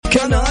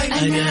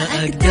أنا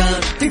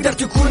أقدر. تقدر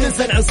تكون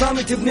إنسان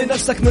عصامي تبني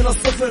نفسك من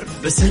الصفر،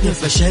 بس أنا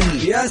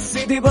فشل. يا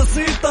سيدي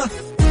بسيطة،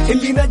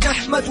 اللي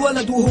نجح ما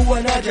اتولد وهو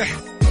ناجح،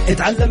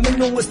 اتعلم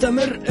منه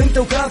واستمر انت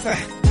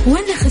وكافح.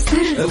 وانا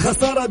خسرت،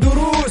 الخسارة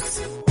دروس،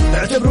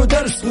 اعتبره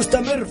درس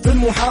واستمر في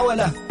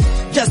المحاولة.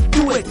 Just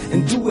do it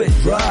and do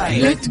it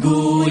right. لا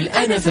تقول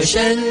أنا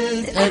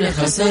فشلت أنا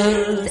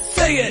خسرت،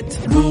 Say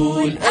it.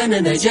 قول أنا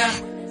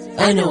نجحت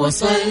أنا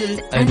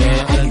وصلت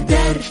أنا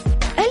أقدر.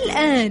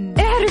 الآن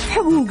اعرف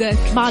حقوقك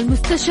مع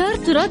المستشار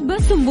تراد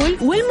باسنبل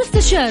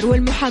والمستشار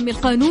والمحامي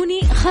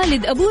القانوني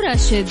خالد أبو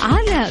راشد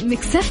على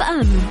مكسف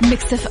أم.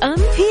 مكسف أم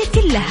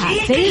هي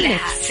كلها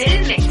في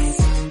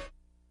المكس.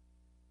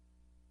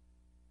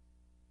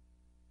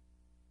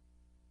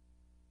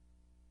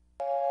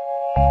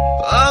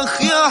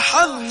 أخ يا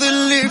حظ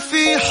اللي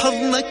في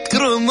حضنك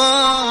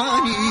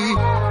رماني،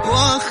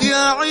 وأخ يا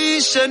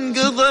عيشة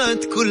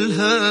انقضت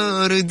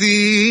كلها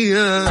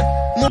ردية.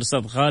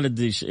 أستاذ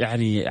خالد،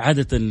 يعني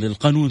عادة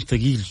القانون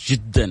ثقيل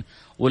جدا،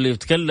 واللي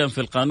يتكلم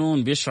في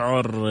القانون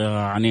بيشعر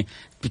يعني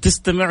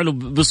بتستمع له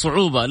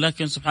بصعوبة،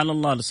 لكن سبحان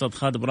الله الأستاذ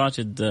خالد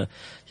براشد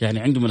يعني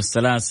عنده من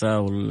السلاسة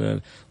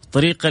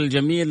والطريقة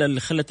الجميلة اللي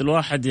خلت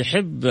الواحد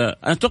يحب. أنا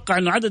أتوقع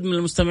أنه عدد من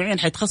المستمعين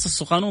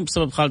حيتخصصوا قانون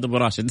بسبب خالد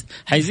براشد،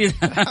 حيزيد.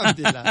 الحمد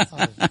لله.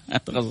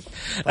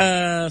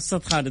 أستاذ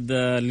خالد،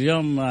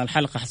 اليوم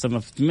الحلقة حسب ما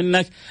فهمت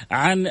منك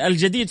عن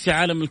الجديد في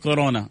عالم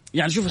الكورونا.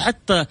 يعني شوف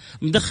حتى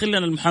مدخل لنا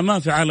المحاماة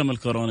في عالم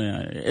الكورونا،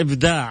 يعني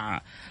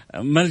إبداع.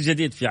 ما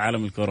الجديد في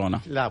عالم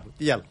الكورونا؟ لابد.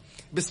 يلا،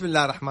 بسم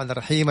الله الرحمن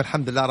الرحيم،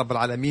 الحمد لله رب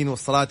العالمين،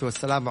 والصلاة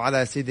والسلام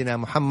على سيدنا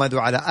محمد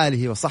وعلى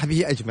آله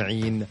وصحبه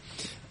أجمعين.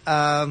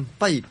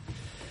 طيب،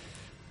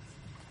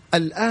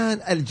 الآن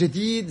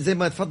الجديد زي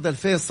ما تفضل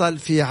فيصل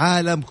في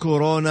عالم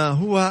كورونا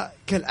هو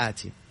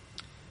كالآتي.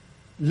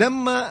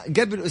 لما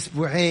قبل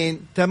أسبوعين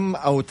تم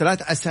أو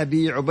 3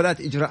 أسابيع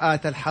وبدأت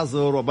إجراءات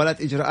الحظر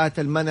وبدأت إجراءات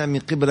المنع من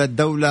قبل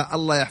الدولة،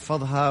 الله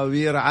يحفظها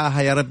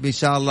ويرعاها يا رب إن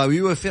شاء الله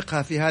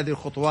ويوفقها في هذه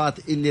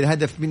الخطوات اللي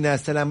الهدف منها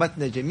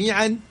سلامتنا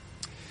جميعا.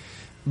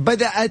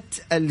 بدأت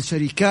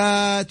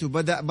الشركات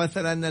وبدأ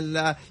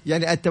مثلا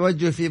يعني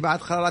التوجه في بعض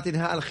قرارات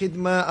إنهاء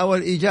الخدمة أو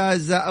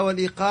الإجازة أو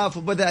الإيقاف،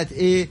 وبدأت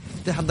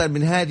تحضر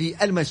من هذه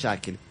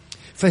المشاكل.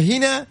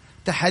 فهنا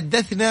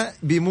تحدثنا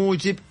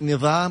بموجب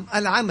نظام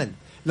العمل.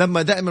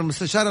 لما دائما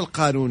المستشار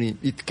القانوني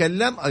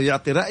يتكلم أو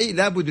يعطي رأي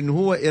لابد أنه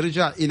هو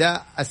يرجع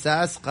إلى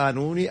أساس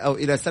قانوني أو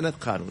إلى سند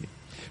قانوني،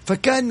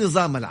 فكان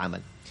نظام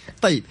العمل.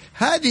 طيب،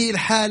 هذه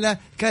الحالة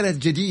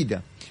كانت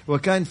جديدة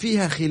وكان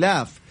فيها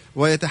خلاف،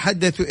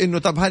 ويتحدث أنه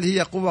طب هل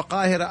هي قوة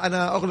قاهرة،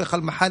 أنا أغلق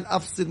المحل،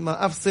 أفصل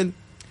ما أفصل.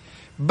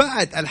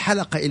 بعد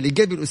الحلقة اللي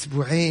قبل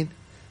أسبوعين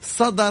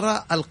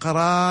صدر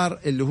القرار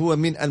اللي هو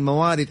من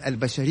الموارد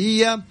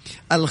البشرية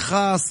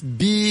الخاص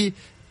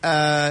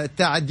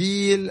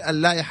بتعديل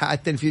اللائحة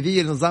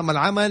التنفيذية لنظام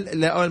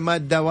العمل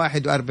المادة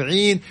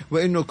 41،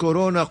 وإنه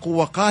كورونا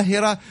قوة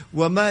قاهرة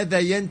وماذا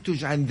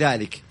ينتج عن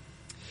ذلك.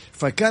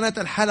 فكانت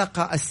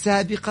الحلقة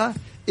السابقة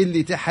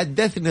اللي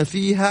تحدثنا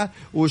فيها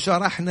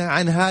وشرحنا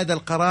عن هذا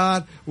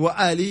القرار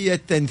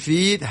وآلية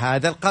تنفيذ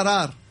هذا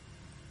القرار.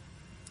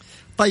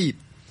 طيب،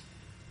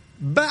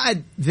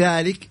 بعد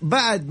ذلك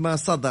بعد ما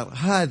صدر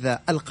هذا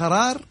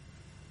القرار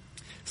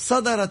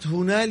صدرت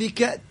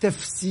هنالك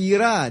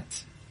تفسيرات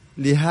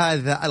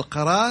لهذا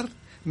القرار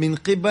من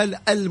قبل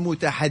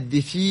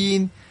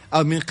المتحدثين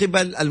أو من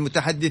قبل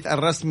المتحدث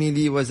الرسمي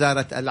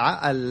لوزارة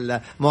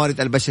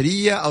الموارد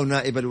البشرية أو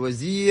نائب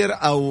الوزير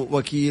أو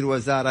وكيل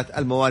وزارة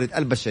الموارد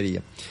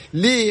البشرية.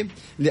 ليه؟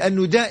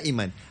 لأنه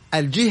دائما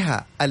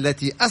الجهة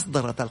التي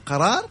أصدرت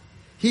القرار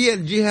هي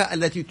الجهة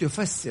التي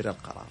تفسر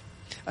القرار.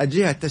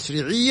 الجهة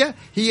التشريعية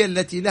هي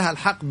التي لها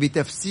الحق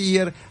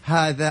بتفسير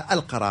هذا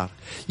القرار.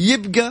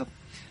 يبقى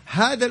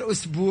هذا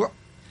الأسبوع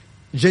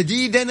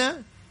جديدنا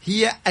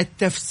هي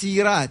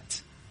التفسيرات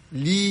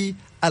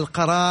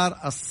للقرار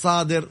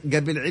الصادر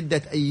قبل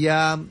عدة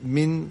أيام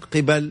من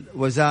قبل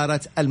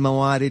وزارة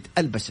الموارد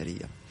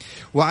البشرية.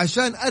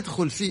 وعشان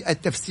أدخل في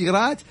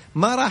التفسيرات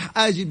ما راح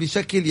آجي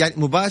بشكل يعني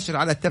مباشر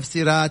على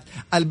التفسيرات.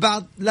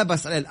 البعض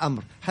لبس على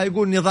الأمر،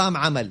 هيقول نظام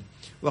عمل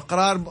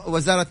وقرار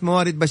وزارة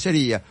موارد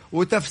بشرية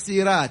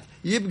وتفسيرات،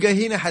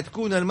 يبقى هنا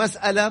حتكون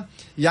المسألة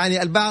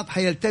يعني البعض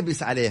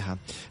حيلتبس عليها.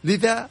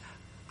 لذا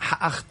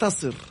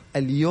أختصر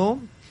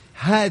اليوم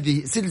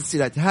هذه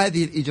سلسلة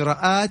هذه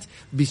الإجراءات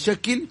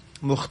بشكل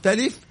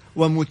مختلف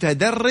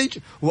ومتدرج،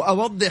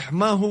 وأوضح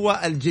ما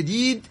هو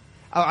الجديد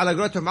أو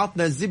على قولتهم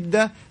عطنا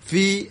الزبدة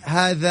في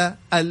هذا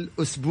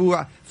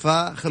الأسبوع.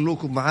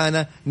 فخلوكم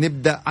معنا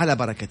نبدأ على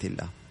بركة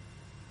الله.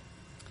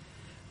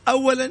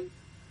 أولا،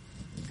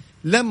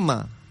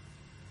 لما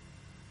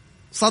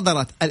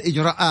صدرت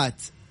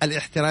الإجراءات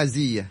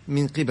الاحترازية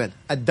من قبل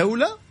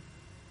الدولة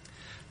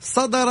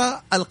صدر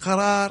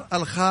القرار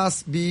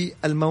الخاص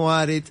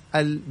بالموارد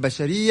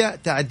البشرية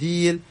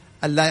تعديل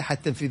اللائحة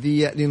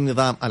التنفيذية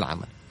لنظام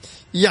العمل.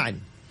 يعني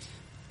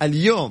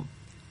اليوم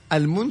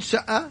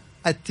المنشأة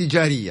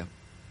التجارية،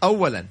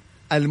 أولا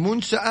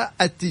المنشأة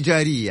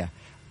التجارية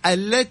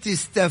التي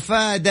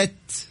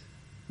استفادت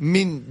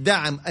من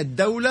دعم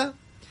الدولة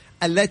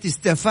التي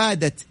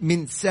استفادت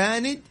من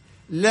ساند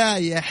لا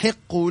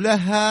يحق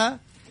لها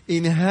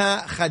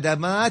إنهاء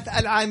خدمات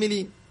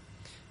العاملين.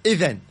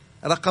 إذن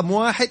رقم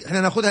 1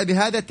 احنا نأخذها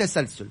بهذا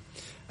التسلسل.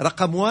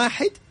 رقم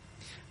 1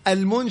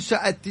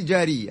 المنشأة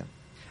التجارية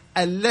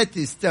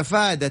التي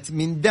استفادت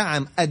من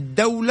دعم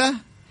الدولة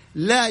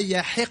لا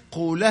يحق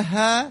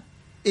لها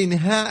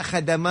إنهاء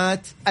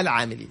خدمات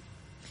العاملين،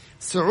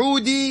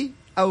 سعودي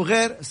أو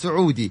غير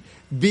سعودي،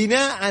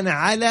 بناء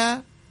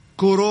على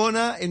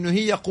كورونا إنه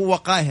هي قوة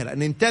قاهرة.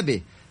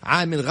 ننتبه،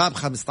 عامل غاب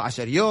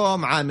 15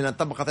 يوم، عامل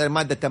انطبقت عليه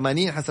المادة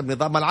 80 حسب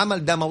نظام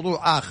العمل، ده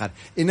موضوع آخر.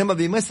 إنما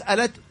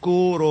بمسألة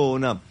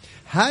كورونا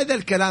هذا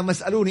الكلام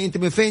مسألوني أنت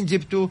من فين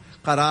جبتوا؟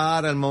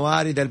 قرار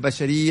الموارد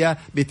البشرية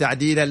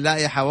بتعديل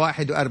اللائحة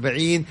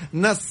 41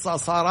 نص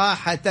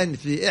صراحة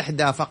في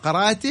إحدى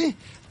فقراته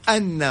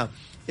أن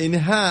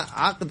إنهاء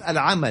عقد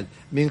العمل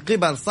من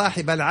قبل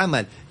صاحب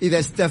العمل إذا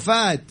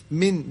استفاد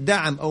من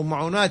دعم أو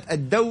معونات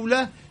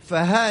الدولة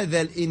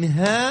فهذا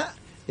الإنهاء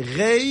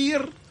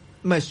غير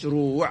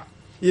مشروع.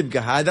 يبقى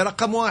هذا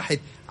رقم 1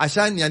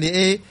 عشان يعني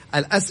إيه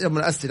الأسئلة من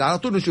الأسئلة على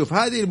طول نشوف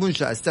هذه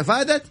المنشأة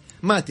استفادت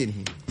ما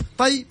تنهي.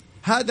 طيب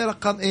هذا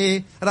رقم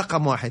إيه؟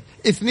 رقم 1.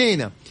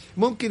 2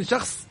 ممكن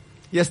شخص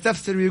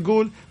يستفسر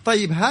ويقول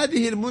طيب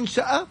هذه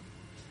المنشأة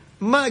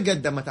ما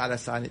قدمت على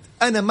ساند،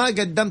 أنا ما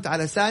قدمت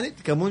على ساند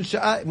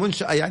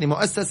كمنشأة يعني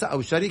مؤسسة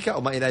أو شركة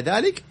أو ما إلى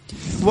ذلك،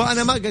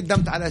 وأنا ما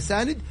قدمت على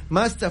ساند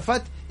ما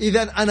استفدت،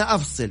 إذن أنا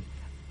أفصل.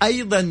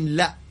 أيضا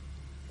لا،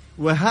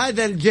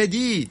 وهذا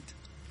الجديد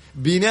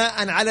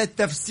بناء على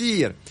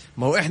التفسير.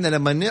 ما هو إحنا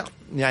لما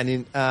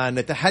يعني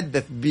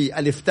نتحدث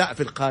بالإفتاء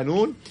في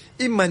القانون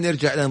إما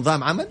نرجع إلى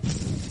نظام عمل،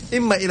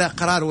 إما إلى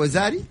قرار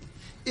وزاري،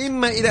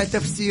 إما إلى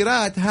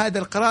تفسيرات هذا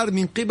القرار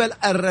من قبل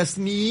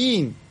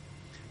الرسميين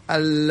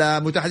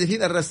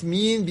المتحدثين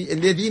الرسميين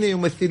الذين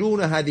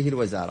يمثلون هذه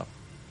الوزارة.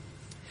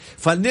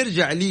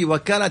 فلنرجع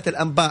لوكالة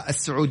الأنباء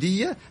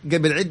السعودية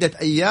قبل عدة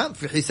أيام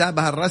في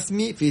حسابها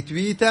الرسمي في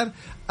تويتر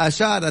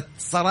أشارت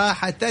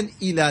صراحة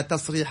إلى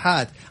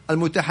تصريحات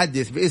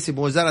المتحدث باسم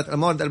وزارة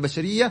الموارد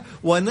البشرية،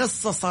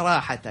 ونص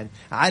صراحة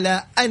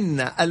على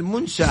أن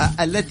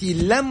المنشأة التي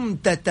لم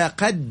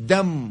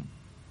تتقدم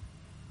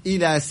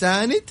إلى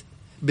ساند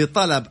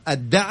بطلب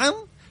الدعم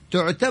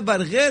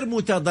تعتبر غير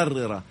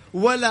متضررة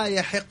ولا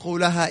يحق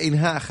لها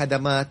إنهاء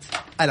خدمات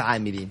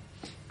العاملين.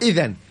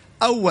 إذن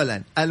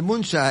أولا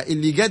المنشأة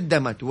اللي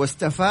قدمت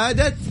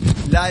واستفادت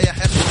لا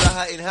يحق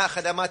لها إنهاء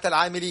خدمات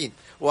العاملين،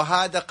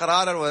 وهذا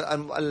قرار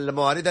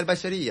الموارد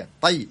البشرية.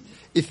 طيب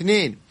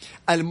 2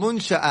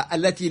 المنشأة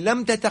التي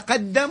لم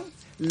تتقدم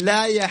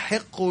لا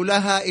يحق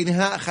لها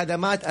إنهاء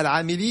خدمات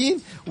العاملين،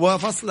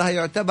 وفصلها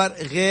يعتبر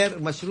غير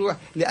مشروع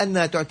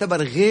لأنها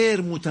تعتبر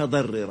غير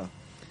متضررة.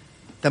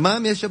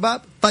 تمام يا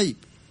شباب؟ طيب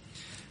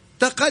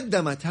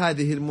تقدمت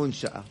هذه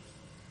المنشأة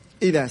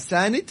إلى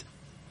ساند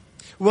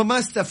وما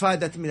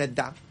استفادت من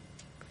الدعم،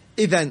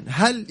 إذن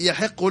هل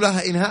يحق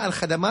لها إنهاء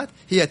الخدمات؟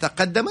 هي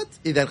تقدمت،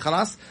 إذن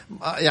خلاص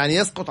يعني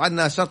يسقط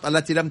عنها شرط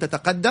التي لم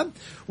تتقدم،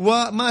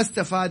 وما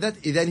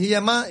استفادت، إذن هي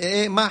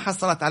ما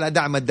حصلت على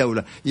دعم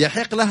الدولة،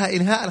 يحق لها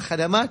إنهاء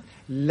الخدمات؟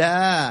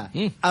 لا.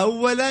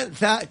 أولا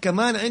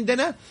كمان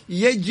عندنا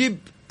يجب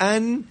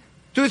أن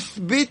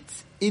تثبت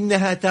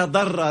إنها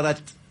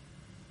تضررت.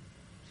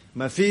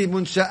 ما في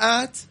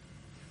منشآت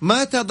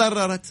ما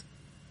تضررت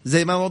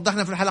زي ما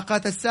وضحنا في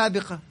الحلقات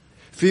السابقة،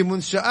 في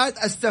منشآت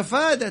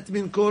استفادت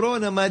من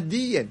كورونا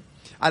ماديا،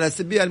 على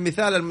سبيل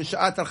المثال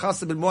المنشآت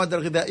الخاصة بالمواد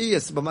الغذائية،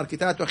 السوبر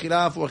ماركتات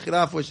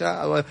وخلاف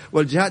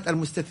والجهات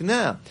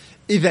المستثناة.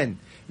 إذن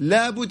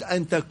لابد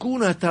أن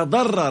تكون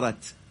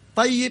تضررت.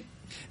 طيب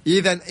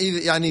إذن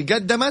يعني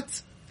قدمت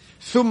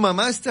ثم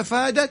ما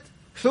استفادت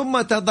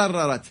ثم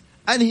تضررت،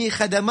 أنهي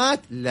خدمات؟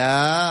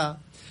 لا،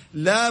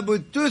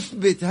 لابد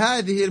تثبت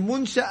هذه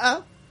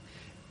المنشأة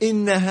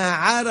إنها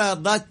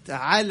عرضت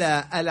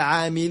على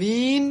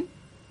العاملين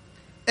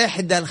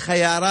إحدى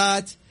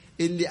الخيارات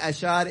اللي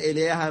أشار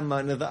إليها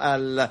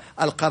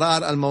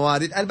القرار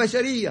الموارد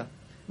البشرية.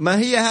 ما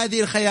هي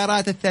هذه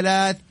الخيارات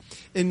الثلاث؟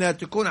 إنها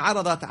تكون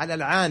عرضت على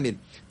العامل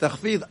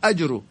تخفيض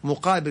أجره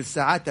مقابل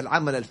ساعات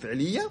العمل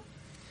الفعلية،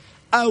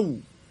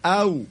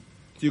 أو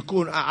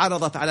تكون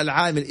عرضت على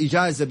العامل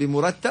إجازة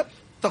بمرتب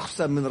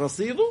تخصم من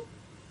رصيده،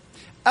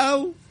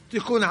 أو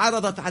تكون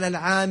عرضت على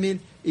العامل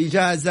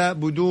إجازة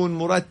بدون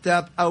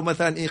مرتب، أو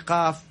مثلا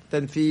إيقاف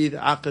تنفيذ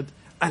عقد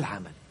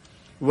العمل.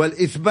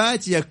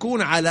 والإثبات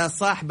يكون على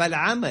صاحب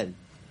العمل،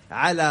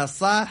 على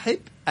صاحب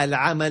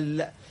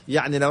العمل.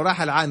 يعني لو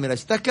راح العامل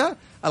اشتكى،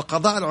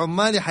 القضاء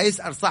العمالي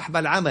حيسأل صاحب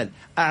العمل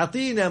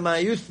أعطينا ما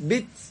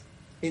يثبت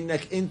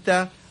إنك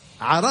أنت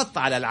عرضت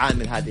على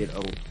العامل هذه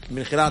العروض،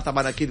 من خلال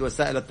طبعا أكيد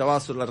وسائل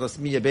التواصل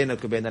الرسمية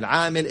بينك وبين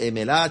العامل،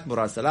 إيميلات،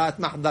 مراسلات،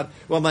 محضر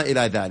وما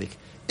إلى ذلك.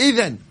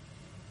 إذن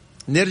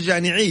نرجع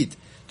نعيد،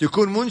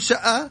 تكون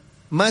منشأة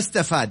ما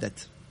استفادت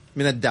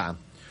من الدعم،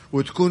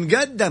 وتكون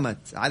قدمت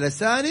على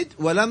ساند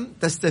ولم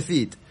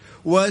تستفيد،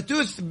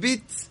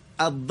 وتثبت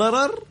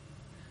الضرر،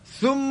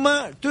 ثم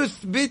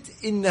تثبت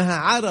إنها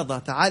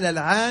عرضت على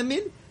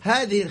العامل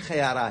هذه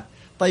الخيارات.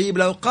 طيب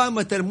لو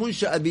قامت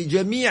المنشأة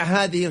بجميع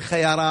هذه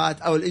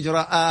الخيارات أو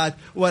الإجراءات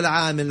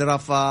والعامل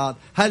رفض،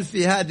 هل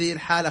في هذه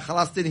الحالة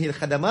خلاص تنهي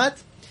الخدمات؟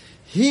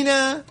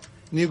 هنا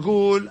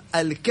نقول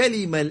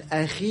الكلمة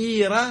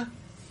الأخيرة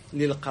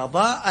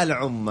للقضاء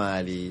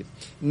العمالي.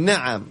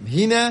 نعم،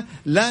 هنا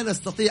لا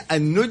نستطيع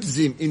أن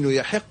نجزم أنه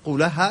يحق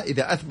لها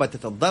إذا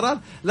أثبتت الضرر،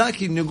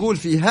 لكن نقول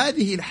في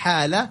هذه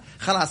الحالة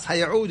خلاص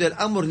حيعود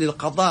الأمر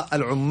للقضاء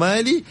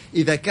العمالي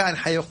إذا كان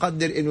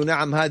حيقدر أنه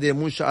نعم هذه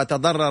المنشأة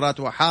تضررت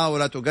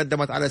وحاولت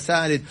وقدمت على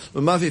ساند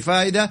وما في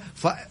فائدة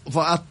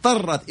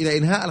فاضطرت إلى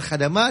إنهاء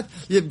الخدمات.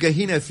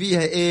 يبقى هنا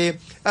فيها إيه؟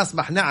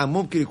 أصبح نعم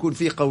ممكن يكون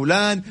في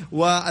قولان،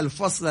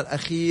 والفصل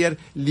الأخير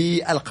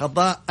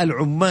للقضاء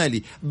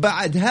العمالي.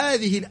 بعد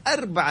هذه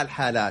الأربع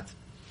الحالات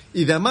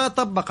إذا ما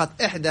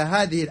طبقت إحدى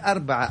هذه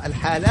الأربع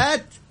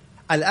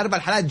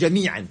الحالات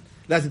جميعا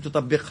لازم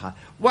تطبقها.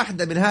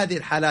 واحدة من هذه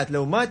الحالات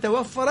لو ما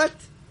توفرت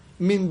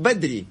من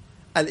بدري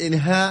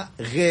الإنهاء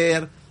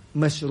غير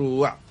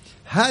مشروع.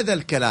 هذا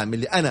الكلام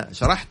اللي أنا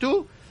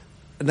شرحته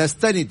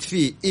نستند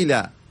فيه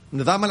إلى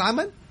نظام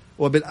العمل،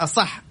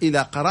 وبالأصح إلى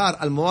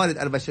قرار الموارد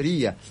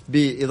البشرية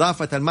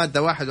بإضافة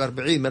المادة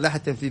 41 من اللائحة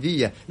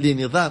التنفيذية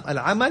لنظام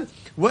العمل،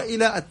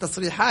 وإلى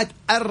التصريحات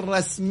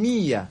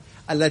الرسمية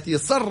التي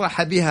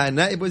صرح بها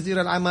نائب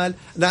وزير العمل،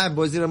 نائب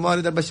وزير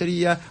الموارد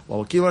البشرية،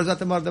 ووكيل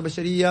وزارة الموارد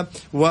البشرية،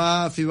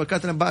 وفي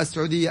وكالة الأنباء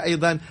السعودية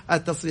أيضا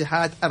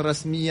التصريحات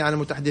الرسمية عن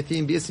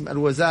المتحدثين باسم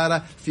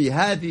الوزارة في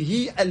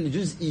هذه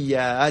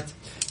الجزئيات.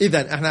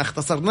 إذن احنا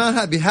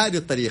اختصرناها بهذه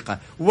الطريقة: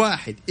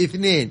 1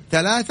 2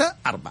 3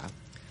 4.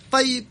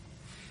 طيب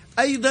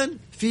أيضا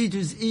في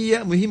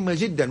جزئية مهمة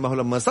جدا، ما هو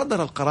لما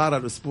صدر القرار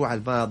الأسبوع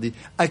الماضي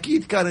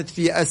أكيد كانت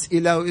في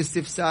أسئلة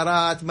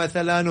واستفسارات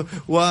مثلا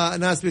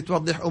وناس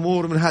بتوضح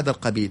أمور من هذا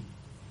القبيل.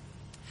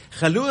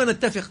 خلونا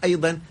نتفق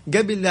أيضا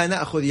قبل لا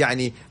نأخذ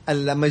يعني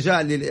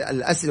المجال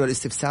للأسئلة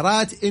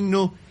والاستفسارات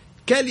إنه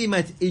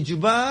كلمة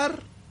إجبار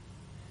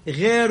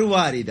غير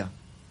واردة.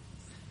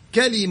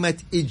 كلمة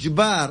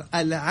إجبار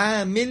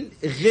العامل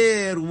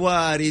غير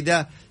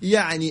واردة.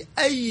 يعني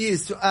أي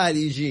سؤال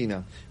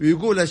يجينا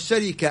ويقول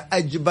الشركة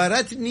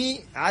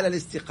أجبرتني على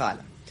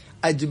الاستقالة،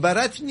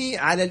 أجبرتني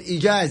على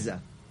الإجازة،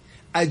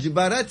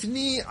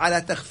 أجبرتني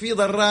على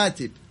تخفيض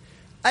الراتب،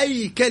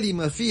 أي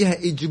كلمة فيها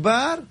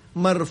إجبار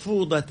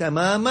مرفوضة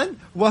تماما،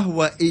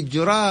 وهو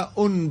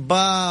إجراء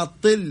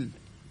باطل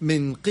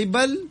من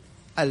قبل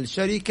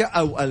الشركة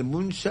أو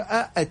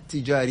المنشأة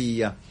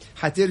التجارية.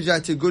 حترجع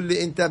تقول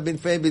لي أنت من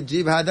فين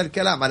بتجيب هذا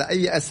الكلام؟ على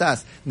أي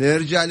أساس؟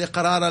 نرجع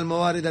لقرار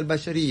الموارد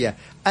البشرية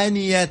أن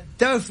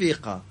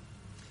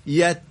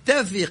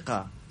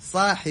يتفق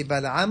صاحب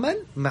العمل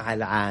مع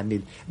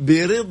العامل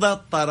برضا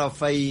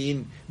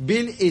الطرفين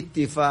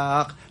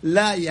بالاتفاق.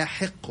 لا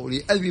يحق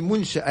لأي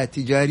منشأة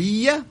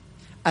تجارية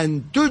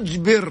أن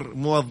تجبر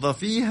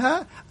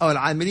موظفيها أو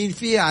العاملين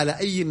فيها على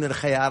أي من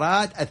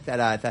الخيارات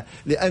الثلاثة،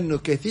 لأنه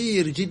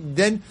كثير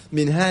جدا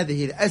من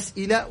هذه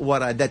الأسئلة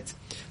وردت.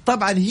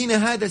 طبعا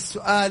هنا هذا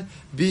السؤال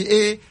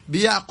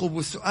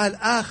بيعقب سؤال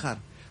آخر.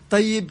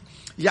 طيب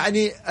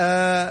يعني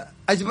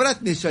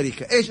أجبرتني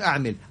الشركة، إيش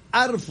أعمل؟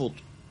 أرفض،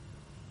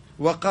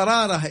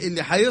 وقرارها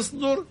اللي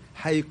حيصدر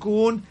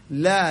حيكون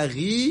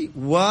لاغي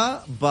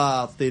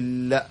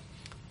وباطل.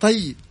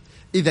 طيب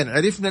إذن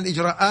عرفنا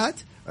الإجراءات،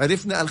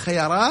 عرفنا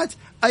الخيارات.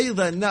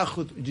 أيضا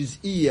نأخذ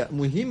جزئية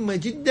مهمة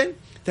جدا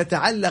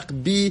تتعلق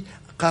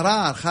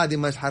بقرار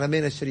خادم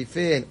الحرمين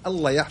الشريفين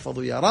الله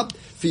يحفظه يا رب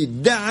في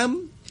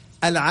دعم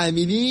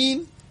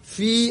العاملين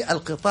في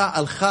القطاع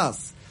الخاص.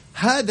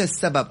 هذا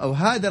السبب أو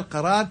هذا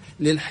القرار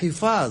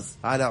للحفاظ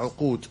على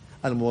عقود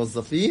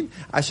الموظفين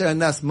عشان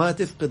الناس ما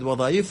تفقد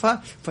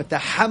وظائفها،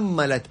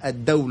 فتحملت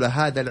الدولة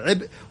هذا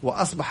العبء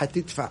وأصبحت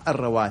تدفع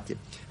الرواتب.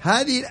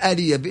 هذه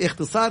الآلية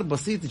باختصار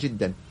بسيط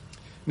جدا.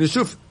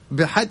 نشوف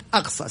بحد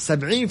أقصى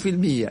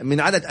 70% من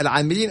عدد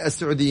العاملين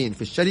السعوديين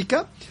في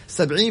الشركة،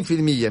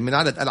 70% من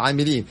عدد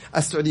العاملين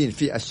السعوديين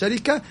في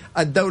الشركة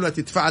الدولة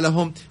تدفع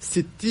لهم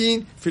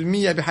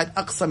 60% بحد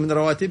أقصى من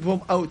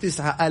رواتبهم أو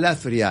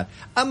 9,000 ريال.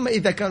 أما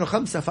إذا كانوا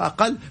 5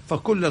 فأقل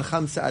فكل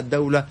ال5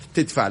 الدولة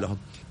تدفع لهم.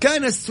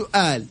 كان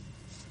السؤال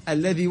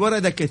الذي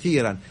ورد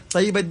كثيرا: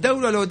 طيب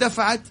الدولة لو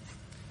دفعت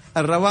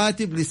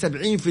الرواتب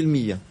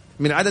ل70%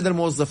 من عدد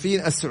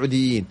الموظفين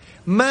السعوديين،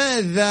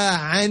 ماذا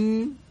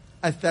عن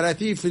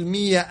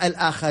 30%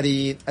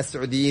 الآخرين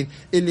السعوديين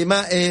اللي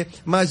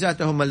ما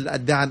جاتهم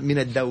الدعم من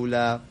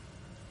الدولة؟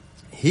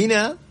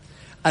 هنا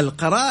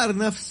القرار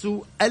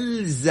نفسه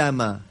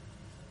ألزم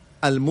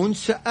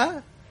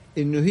المنشأة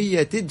إنه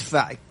هي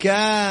تدفع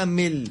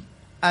كامل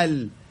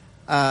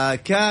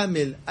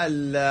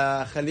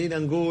خلينا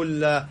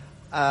نقول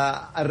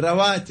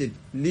الرواتب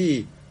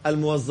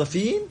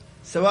للموظفين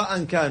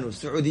سواء كانوا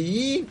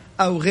سعوديين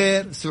أو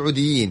غير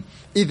سعوديين.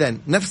 إذن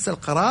نفس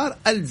القرار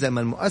ألزم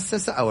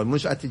المؤسسة أو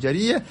المنشأة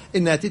التجارية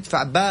إنها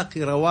تدفع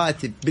باقي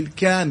رواتب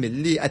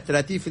بالكامل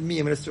لل30%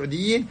 من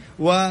السعوديين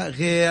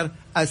وغير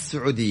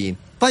السعوديين.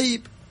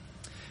 طيب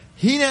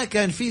هنا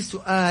كان في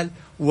سؤال،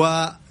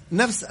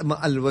 ونفس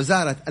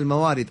وزارة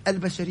الموارد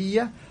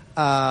البشرية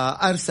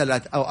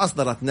أرسلت أو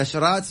أصدرت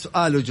نشرات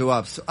سؤال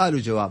وجواب سؤال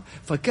وجواب،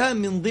 فكان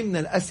من ضمن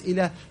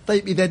الأسئلة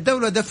طيب إذا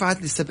الدولة دفعت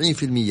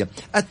ل70%،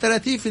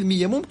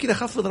 30% ممكن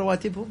أخفض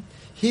رواتبهم؟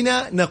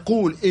 هنا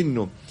نقول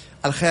إنه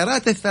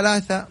الخيارات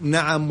الثلاثة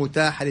نعم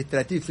متاحة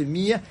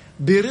ل30%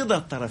 برضا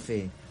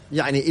الطرفين.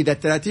 يعني إذا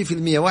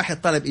 30%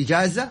 واحد طلب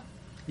إجازة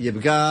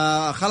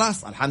يبقى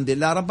خلاص الحمد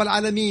لله رب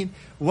العالمين،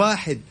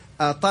 واحد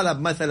طلب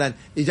مثلا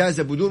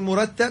إجازة بدون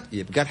مرتب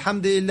يبقى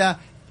الحمد لله.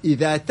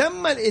 إذا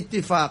تم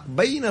الاتفاق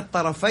بين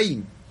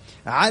الطرفين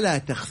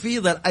على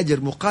تخفيض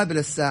الأجر مقابل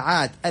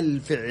الساعات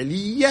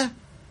الفعلية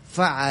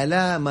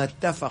فعلى ما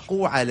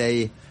اتفقوا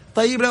عليه.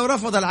 طيب لو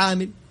رفض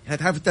العامل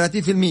هتحرف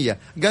 30%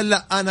 قال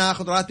لا أنا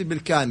أخذ راتب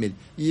بالكامل،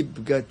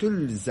 يبقى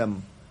تلزم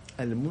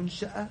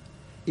المنشأة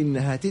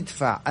إنها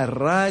تدفع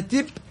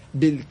الراتب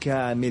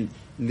بالكامل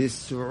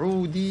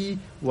للسعودي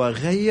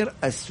وغير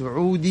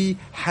السعودي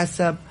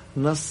حسب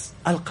نص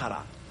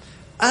القرار.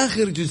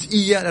 آخر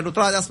جزئية، لأنه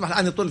طبعا أسمح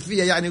الآن يطول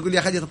فيها يعني يقول لي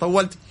يا أخي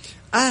تطولت.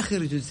 آخر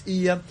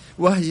جزئية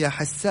وهي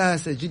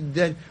حساسة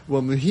جدا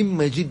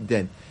ومهمة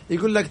جدا،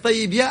 يقول لك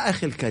طيب يا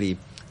أخي الكريم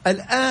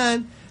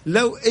الآن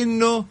لو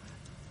إنه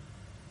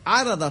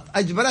عرضت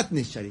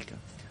أجبرتني الشركة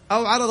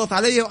أو عرضت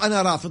علي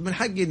وأنا رافض، من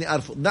حقي إني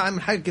أرفض. نعم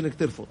من حقك إنك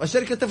ترفض،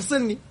 الشركة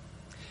تفصلني.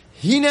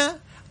 هنا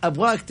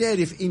أبغاك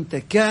تعرف أنت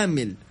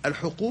كامل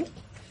الحقوق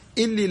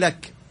اللي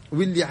لك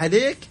واللي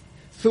عليك،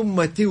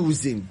 ثم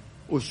توزن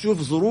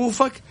وتشوف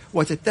ظروفك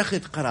وتتخذ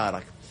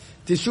قرارك.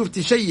 تشوف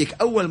تشيك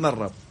أول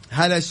مرة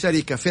هل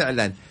الشركة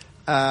فعلا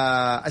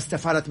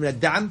استفادت من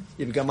الدعم،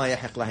 يبقى ما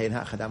يحق لها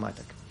إنهاء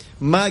خدماتك.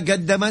 ما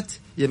قدمت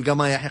يبقى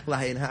ما يحق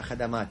لها إنهاء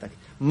خدماتك.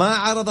 ما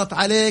عرضت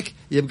عليك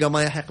يبقى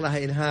ما يحق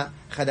لها إنهاء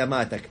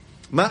خدماتك.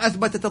 ما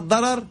أثبتت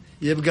الضرر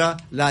يبقى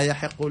لا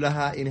يحق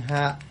لها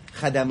إنهاء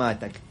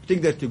خدماتك.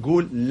 تقدر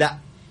تقول لا.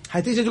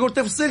 هتيجي تقول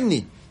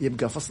تفصلني،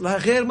 يبقى فصلها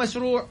غير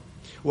مشروع،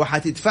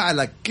 وحتدفع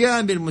لك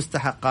كامل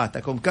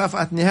مستحقاتك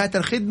ومكافأة نهاية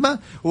الخدمة،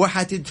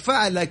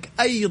 وحتدفع لك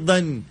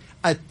أيضا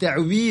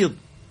التعويض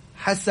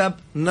حسب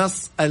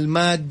نص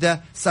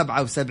المادة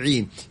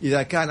 77.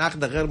 إذا كان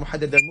عقدك غير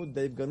محدد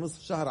المدة يبقى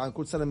نصف شهر عن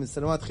كل سنة من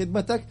سنوات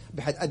خدمتك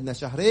بحد أدنى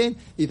شهرين.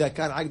 إذا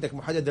كان عقدك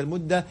محدد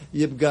المدة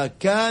يبقى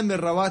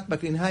كامل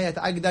رواتبك لنهاية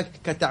عقدك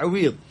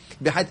كتعويض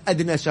بحد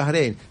أدنى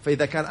شهرين.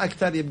 فإذا كان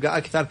أكثر يبقى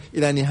أكثر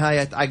إلى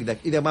نهاية عقدك.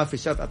 إذا ما في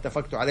شرط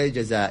اتفقت عليه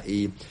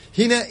جزائي.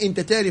 هنا أنت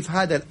تعرف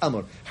هذا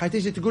الأمر.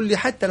 حتيجي تقول لي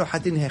حتى لو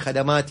حتنهي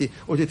خدماتي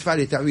وتدفع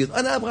لي تعويض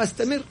أنا أبغى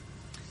أستمر.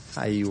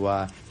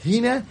 أيوة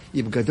هنا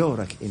يبقى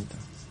دورك أنت.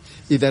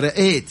 إذا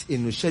رأيت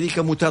إنه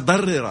الشركة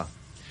متضررة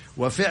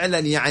وفعلا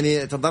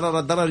يعني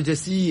تضررت ضرر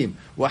جسيم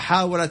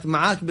وحاولت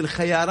معاك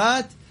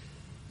بالخيارات،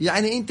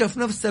 يعني أنت في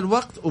نفس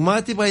الوقت وما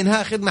تبغى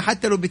إنهاء خدمة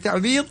حتى لو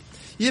بتعويض،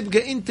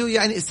 يبقى أنتوا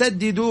يعني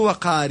سددوا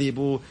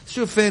وقاربوا.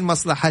 شوف فين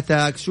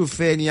مصلحتك، شوف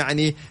فين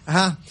يعني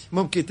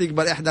ممكن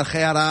تقبل إحدى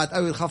الخيارات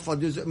أو يخفض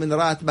جزء من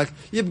راتبك.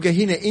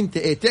 يبقى هنا أنت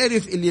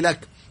تعرف اللي لك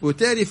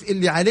وتعرف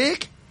اللي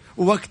عليك،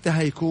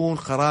 ووقتها يكون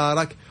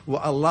قرارك.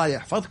 والله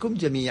يحفظكم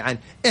جميعا.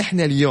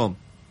 إحنا اليوم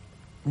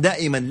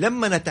دائما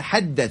لما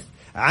نتحدث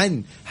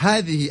عن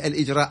هذه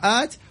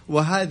الإجراءات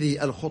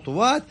وهذه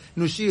الخطوات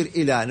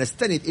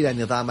نستند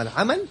إلى نظام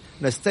العمل،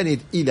 نستند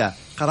إلى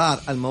قرار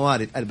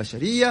الموارد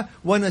البشرية،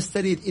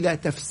 ونستند إلى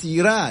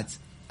تفسيرات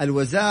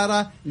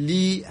الوزارة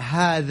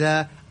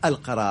لهذا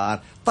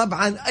القرار.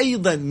 طبعا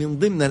أيضا من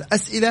ضمن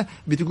الأسئلة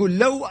بتقول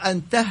لو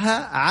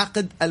انتهى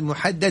عقد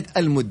المحدد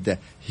المدة،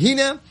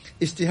 هنا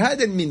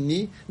اجتهادا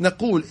مني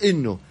نقول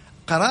إنه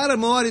قرار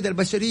الموارد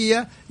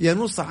البشرية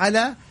ينص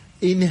على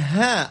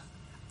إنهاء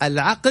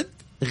العقد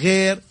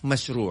غير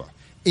مشروع،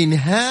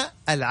 إنهاء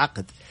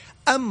العقد.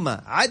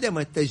 أما عدم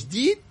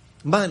التجديد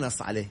ما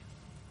نص عليه،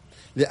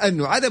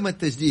 لأنه عدم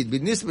التجديد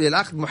بالنسبة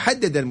للعقد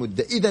محدد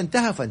المدة إذا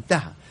انتهى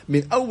فانتهى،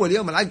 من أول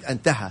يوم العقد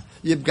انتهى،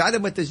 يبقى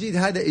عدم التجديد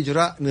هذا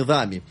إجراء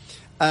نظامي.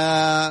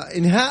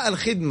 إنهاء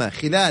الخدمة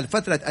خلال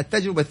فترة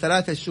التجربة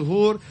 3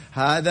 شهور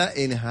هذا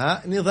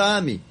إنهاء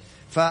نظامي.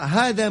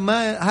 فهذا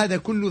هذا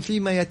كله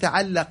فيما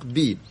يتعلق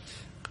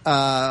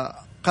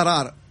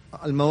بقرار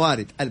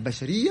الموارد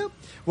البشرية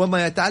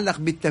وما يتعلق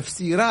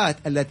بالتفسيرات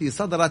التي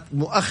صدرت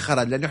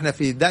مؤخرا، لأن احنا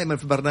دائما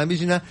في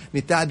برنامجنا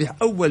نتابع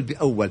أول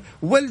بأول.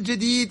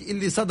 والجديد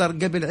اللي صدر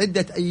قبل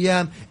عدة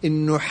أيام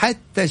إنه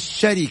حتى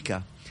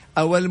الشركة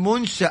أو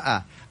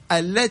المنشأة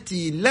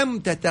التي لم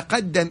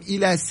تتقدم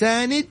إلى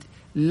ساند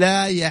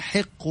لا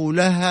يحق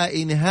لها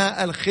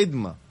إنهاء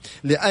الخدمة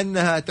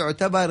لأنها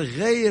تعتبر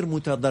غير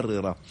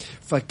متضررة.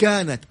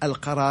 فكانت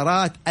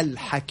القرارات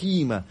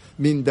الحكيمة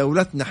من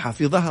دولتنا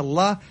حفظها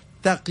الله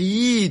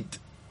تقييد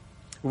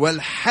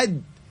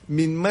والحد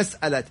من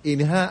مسألة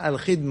إنهاء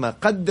الخدمة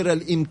قدر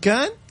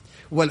الإمكان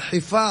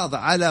والحفاظ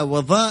على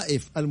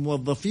وظائف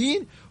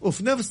الموظفين،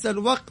 وفي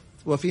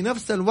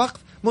نفس الوقت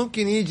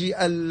ممكن يجي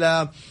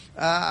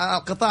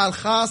القطاع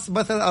الخاص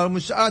مثلا أو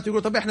المنشآت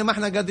يقول طب إحنا ما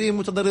إحنا قادرين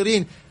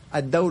متضررين.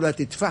 الدولة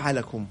تدفع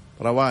لكم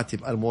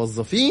رواتب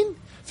الموظفين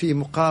في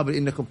مقابل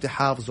إنكم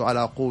تحافظوا على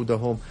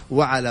عقودهم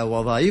وعلى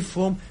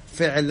وظائفهم.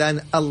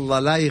 فعلا الله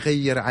لا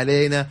يغير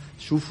علينا.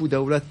 شوفوا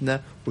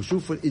دولتنا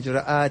وشوفوا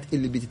الإجراءات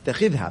اللي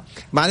بتتخذها.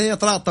 معناه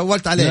طلع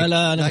طولت عليه.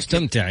 لا أنا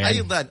مستمتع يعني.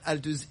 أيضا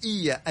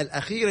الجزئية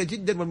الأخيرة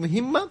جدا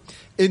والمهمة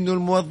إنه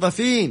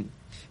الموظفين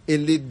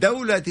اللي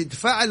الدولة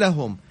تدفع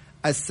لهم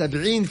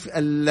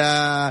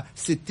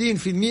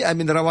 60%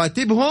 من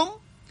رواتبهم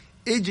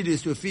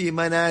اجلسوا في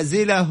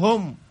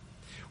منازلهم،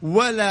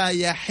 ولا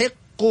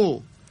يحق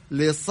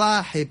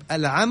لصاحب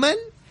العمل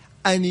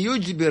أن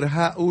يجبر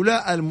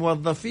هؤلاء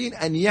الموظفين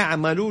أن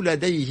يعملوا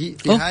لديه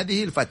في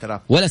هذه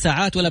الفترة، ولا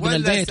ساعات ولا من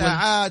البيت ولا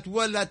ساعات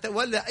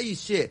ولا أي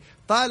شيء.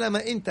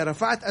 طالما أنت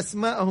رفعت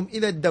أسماءهم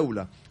إلى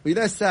الدولة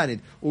وإلى الساند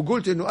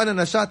وقلت إنه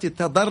أنا نشاطي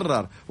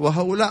تضرر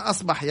وهؤلاء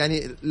أصبح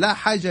يعني لا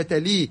حاجة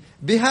لي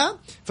بها،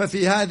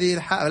 ففي هذه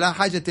لا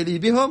حاجة لي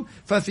بهم،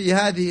 ففي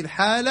هذه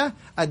الحالة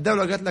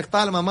الدولة قالت لك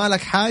طالما ما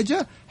لك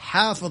حاجة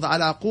حافظ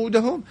على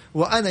عقودهم،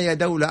 وأنا يا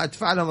دولة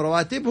أدفع لهم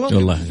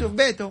رواتبهم في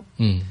بيتهم.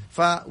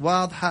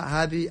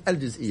 فواضحة هذه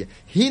الجزئية.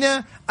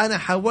 هنا أنا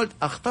حاولت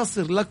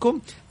أختصر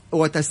لكم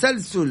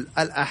وتسلسل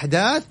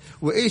الأحداث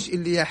وإيش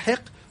اللي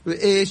يحق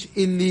وإيش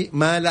اللي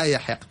ما لا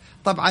يحق.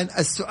 طبعا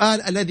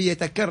السؤال الذي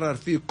يتكرر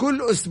في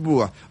كل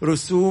أسبوع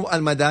رسوم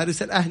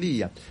المدارس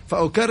الأهلية،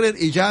 فأكرر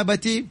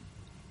إجابتي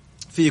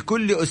في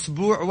كل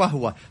أسبوع،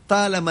 وهو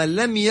طالما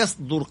لم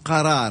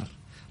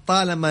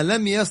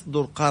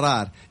يصدر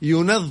قرار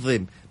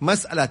ينظم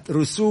مسألة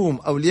رسوم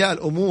أولياء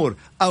الأمور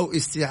أو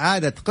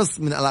استعادة قسط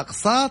من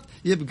الأقساط،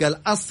 يبقى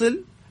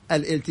الأصل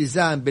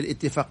الالتزام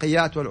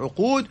بالاتفاقيات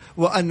والعقود،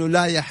 وأنه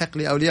لا يحق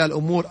لأولياء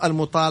الأمور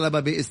المطالبة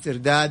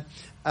باسترداد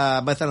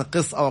مثلا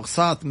قسط أو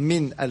أقساط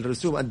من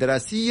الرسوم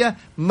الدراسية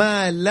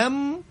ما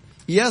لم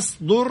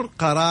يصدر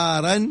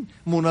قرارا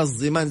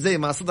منظما زي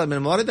ما صدر من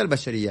الموارد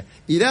البشرية.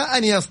 إلى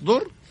أن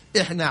يصدر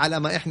إحنا على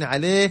ما إحنا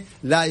عليه،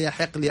 لا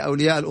يحق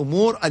لأولياء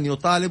الأمور أن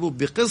يطالبوا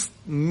بقسط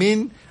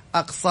من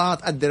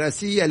أقساط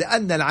الدراسية،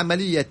 لأن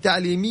العملية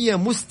التعليمية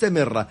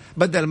مستمرة،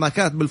 بدل ما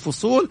كانت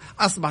بالفصول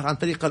أصبحت عن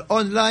طريق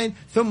الأونلاين،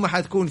 ثم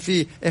حتكون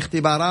في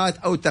اختبارات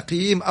أو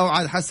تقييم أو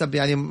على حسب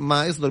يعني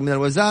ما يصدر من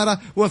الوزارة،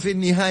 وفي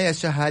النهاية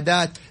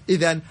شهادات.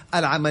 إذن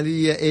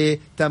العملية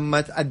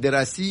تمت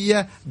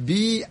الدراسية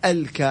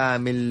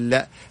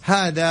بالكامل.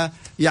 هذا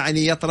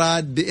يعني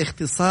يطراد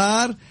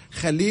باختصار،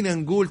 خلينا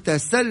نقول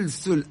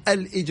تسلسل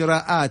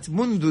الإجراءات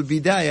منذ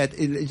بداية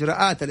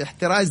الإجراءات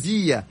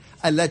الاحترازية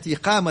التي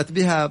قامت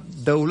بها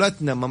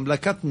دولتنا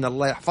مملكتنا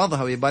الله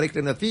يحفظها ويبارك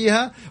لنا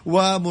فيها،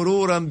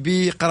 ومرورا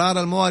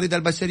بقرار الموارد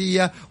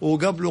البشرية،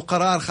 وقبل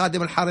قرار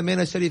خادم الحرمين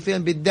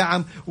الشريفين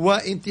بالدعم،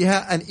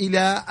 وانتهاء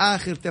إلى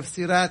آخر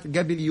تفسيرات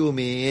قبل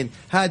يومين.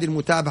 هذه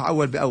المتابعة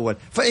أول بأول،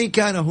 فإن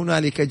كان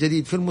هنالك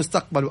جديد في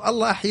المستقبل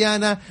والله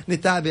أحيانا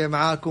نتابع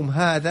معاكم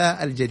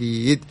هذا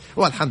الجديد،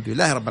 والحمد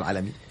لله رب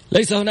العالمين.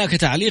 ليس هناك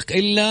تعليق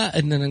إلا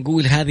أننا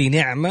نقول هذه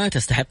نعمة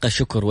تستحق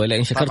الشكر، ولا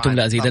إن شكرتم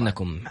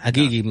لأزيدنكم.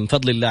 حقيقي من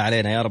فضل الله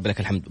علينا، يا رب لك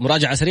الحمد.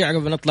 مراجعة سريعة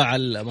قبل نطلع.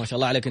 ما شاء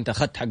الله عليك، أنت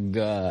أخذت حق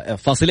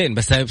فاصلين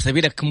بس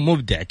سبيلك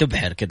مبدع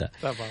تبحر كده.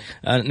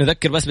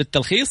 نذكر بس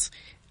بالتلخيص: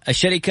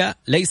 الشركة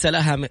ليس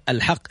لها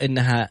الحق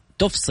أنها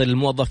تفصل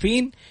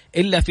الموظفين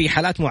إلا في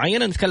حالات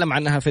معينة نتكلم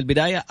عنها في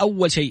البداية.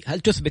 أول شيء، هل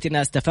تثبت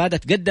أنها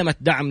استفادت، قدمت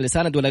دعم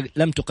لساند ولا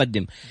لم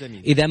تقدم؟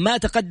 جميل. إذا ما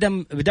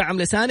تقدم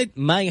بدعم لساند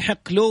ما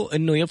يحق له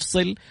أنه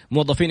يفصل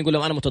موظفين، يقول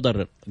لهم أنا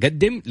متضرر،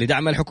 قدم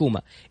لدعم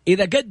الحكومة.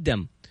 إذا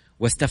قدم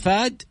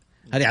واستفاد،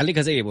 هذه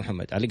علقها زي أبو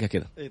محمد، علقها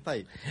كذا.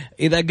 طيب،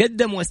 إذا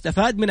قدم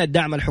واستفاد من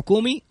الدعم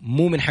الحكومي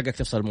مو من حقك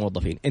تفصل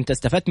الموظفين. أنت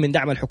استفدت من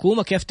دعم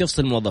الحكومة، كيف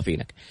تفصل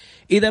موظفينك؟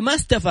 إذا ما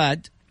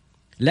استفاد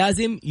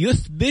لازم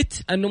يثبت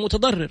أنه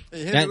متضرر.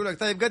 يعني يقول لك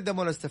طيب قدم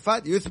ولا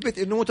استفاد، يثبت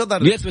أنه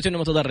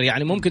متضرر.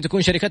 يعني ممكن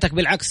تكون شركتك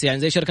بالعكس، يعني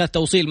زي شركات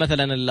توصيل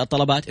مثلا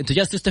الطلبات، أنت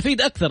جالس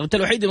تستفيد أكثر، أنت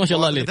الوحيد ما شاء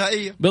الله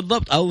اللي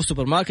بالضبط، أو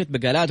سوبر ماركت،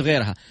 بقالات،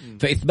 غيرها.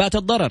 فإثبات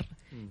الضرر.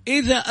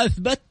 إذا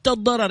أثبتت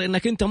الضرر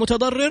أنك أنت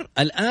متضرر،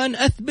 الآن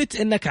أثبت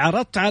أنك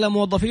عرضت على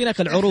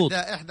موظفينك العروض.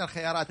 إحدى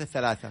الخيارات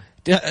الثلاثة،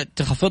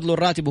 تخفض له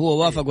الراتب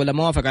وهو وافق ولا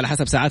ما وافق على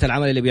حسب ساعات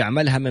العمل اللي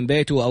بيعملها من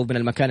بيته أو من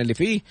المكان اللي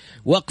فيه،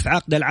 وقف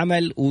عقد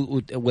العمل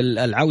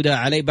والعودة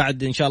عليه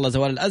بعد إن شاء الله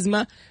زوال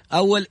الأزمة،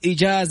 أو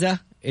الإجازة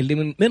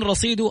اللي من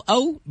رصيده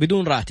أو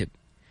بدون راتب.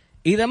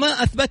 إذا ما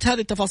أثبت هذه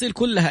التفاصيل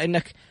كلها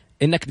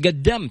إنك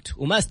تقدمت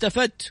وما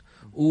استفدت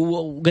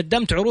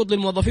وقدمت عروض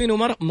للموظفين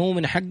مو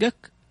من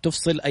حقك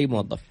تفصل أي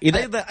موظف.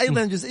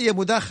 أيضا جزئية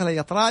مداخلة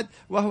يطراد،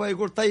 وهو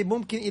يقول طيب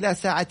ممكن إلى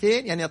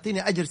ساعتين، يعني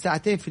يعطيني أجر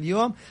ساعتين في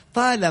اليوم،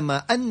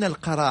 طالما أن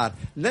القرار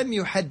لم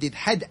يحدد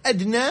حد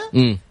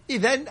أدنى.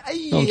 إذن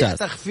أي ممتاز.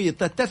 تخفيض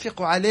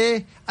تتفق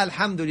عليه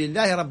الحمد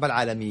لله رب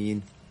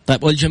العالمين.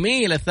 طيب،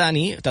 والجميل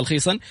الثاني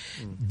تلخيصا،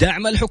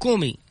 دعم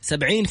الحكومي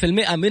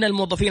 70% من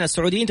الموظفين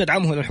السعوديين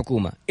تدعمهم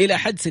الحكومة إلى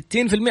حد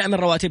 60% من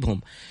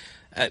رواتبهم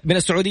من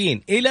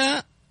السعوديين،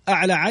 إلى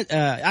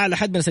أعلى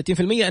حد من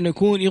 60% أنه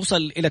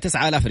يوصل إلى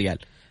 9000 ريال.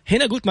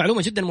 هنا قلت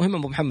معلومة جدا مهمة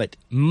أبو محمد،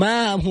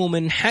 ما هو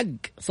من حق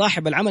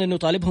صاحب العمل إنه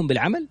يطالبهم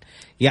بالعمل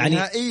يعني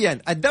نهائيا.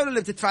 الدولة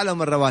اللي بتدفع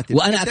لهم الرواتب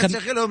وأنا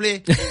تشغلهم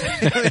ليه؟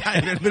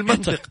 يعني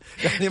بالمنطق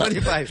يعني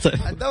ماني فاهم.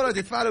 الدولة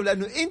تدفع لهم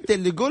لأنه أنت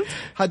اللي قلت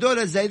هدول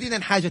الزايدين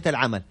عن حاجة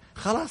العمل،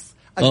 خلاص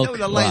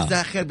الدولة الله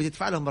يجزاها خير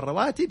بتدفع لهم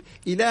الرواتب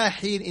إلى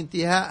حين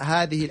انتهاء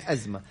هذه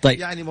الأزمة. طيب.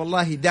 يعني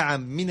والله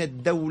دعم من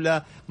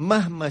الدولة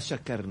مهما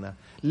شكرنا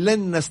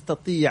لن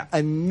نستطيع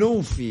أن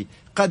نوفي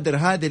قدر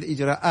هذه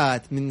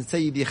الإجراءات من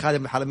سيدي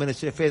خادم الحرمين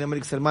الشريفين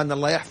الملك سلمان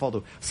الله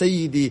يحفظه،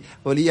 سيدي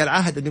ولي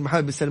العهد النبي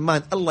محمد بن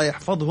سلمان الله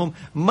يحفظهم.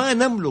 ما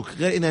نملك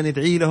غير أن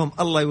ندعي لهم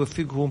الله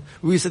يوفقهم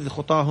ويسدد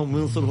خطاهم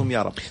وينصرهم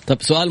يا رب.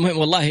 طب سؤال مهم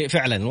والله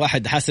فعلا،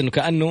 الواحد حاسس إنه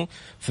كأنه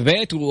في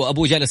بيت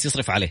وأبوه جالس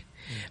يصرف عليه.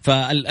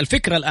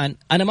 فالفكرة الآن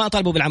أنا ما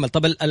أطالبه بالعمل،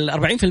 طب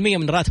 40%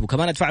 من راتبه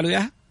كمان أدفع له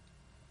إياها؟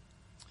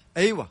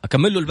 ايوه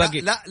اكمل له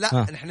الباقي.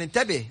 لا نحن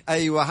ننتبه.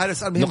 ايوه هذا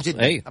سؤال مهم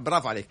جدا. أيوة.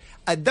 برافو عليك.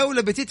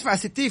 الدوله بتدفع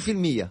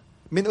 60%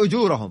 من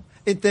اجورهم،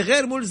 انت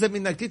غير ملزم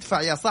انك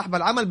تدفع يا صاحب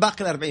العمل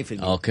باقي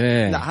 40%.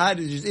 اوكي. لا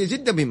هذه جزئيه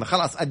جدا مهمه.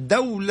 خلاص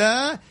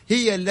الدوله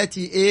هي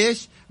التي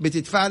ايش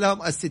بتدفع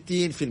لهم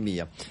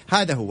 60%.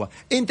 هذا هو.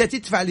 انت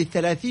تدفع لل30%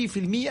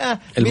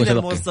 من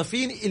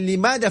الموظفين اللي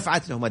ما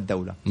دفعت لهم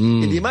الدوله،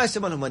 اللي ما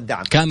شملهم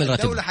الدعم كامل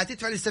راتب. الدوله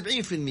حتدفع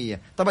لل70%.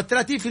 طب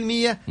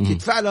ال30%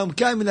 تدفع لهم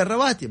كامل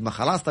الرواتب. ما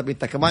خلاص طب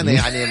انت كمان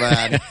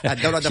يعني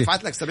الدوله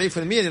دفعت لك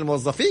 70%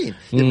 للموظفين،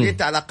 يبقى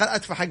انت على الاقل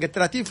ادفع حق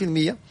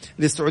 30%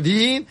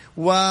 للسعوديين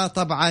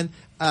وطبعا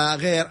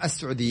غير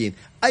السعوديين.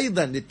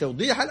 أيضا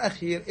للتوضيح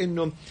الأخير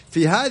أنه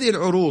في هذه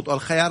العروض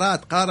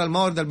والخيارات قرار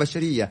الموارد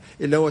البشرية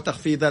اللي هو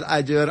تخفيض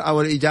الأجر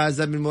أو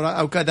الإجازة من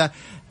أو كذا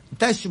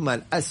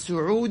تشمل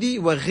السعودي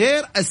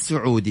وغير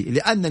السعودي،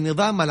 لأن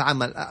نظام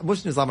العمل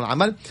مش نظام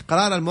العمل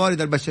قرار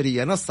الموارد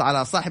البشرية نص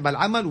على صاحب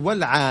العمل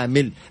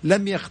والعامل،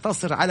 لم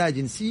يختصر على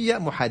جنسية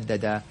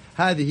محددة.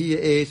 هذه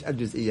هي إيش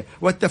الجزئية.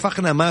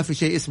 واتفقنا ما في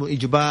شيء اسمه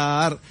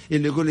إجبار،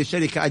 اللي يقول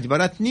الشركة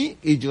أجبرتني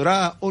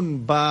إجراء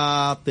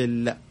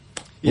باطل.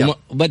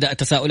 وبدأ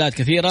تساؤلات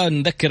كثيرة.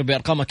 نذكر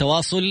بأرقام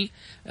التواصل،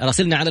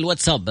 راسلنا على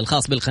الواتساب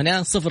الخاص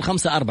بالقناة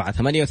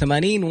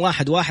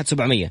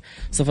 0548811700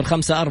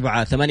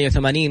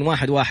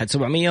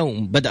 0548811700.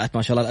 وبدأت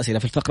ما شاء الله الأسئلة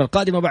في الفقرة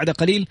القادمة بعد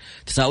قليل.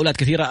 تساؤلات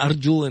كثيرة،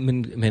 أرجو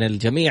من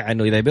الجميع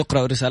أنه إذا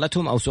بيقرأوا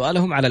رسالتهم أو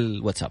سؤالهم على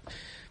الواتساب.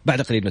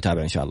 بعد قليل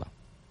نتابع إن شاء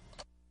الله.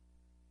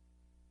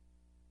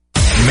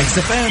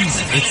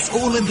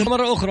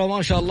 مرة أخرى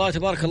ما شاء الله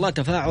تبارك الله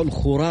تفاعل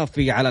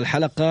خرافي على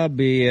الحلقة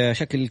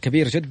بشكل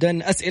كبير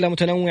جدا. أسئلة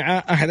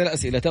متنوعة. أحد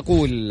الأسئلة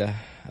تقول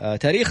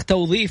تاريخ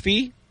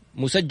توظيفي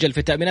مسجل في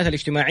التأمينات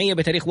الاجتماعية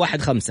بتاريخ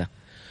 1/5،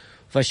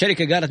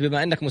 فالشركة قالت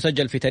بما أنك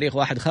مسجل في تاريخ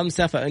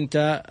 1/5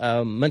 فأنت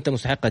ما أنت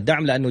مستحق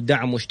الدعم لأنه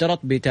الدعم مشترط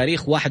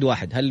بتاريخ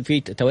 1/1. هل في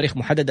تواريخ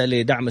محددة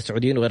لدعم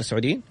السعوديين وغير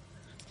السعوديين؟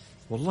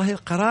 والله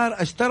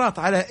القرار اشترط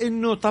على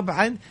انه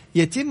طبعا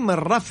يتم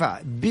الرفع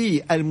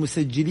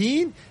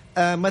بالمسجلين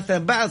مثلا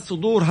بعد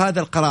صدور هذا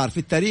القرار في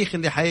التاريخ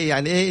اللي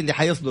يعني ايه اللي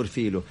حيصدر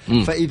فيه له.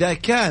 فاذا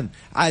كان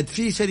عاد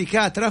في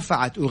شركات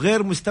رفعت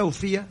وغير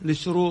مستوفيه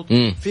للشروط،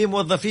 في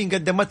موظفين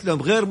قدمت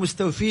لهم غير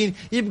مستوفين،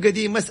 يبقى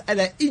دي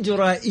مساله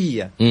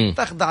اجرائيه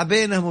تخضع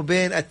بينهم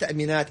وبين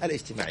التامينات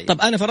الاجتماعيه.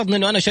 طب انا فرضنا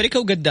انه انا شركه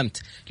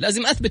وقدمت،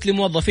 لازم اثبت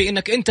لموظفي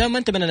انك انت ما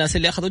انت من الناس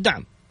اللي اخذوا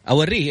الدعم،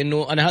 اوريه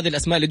انه انا هذه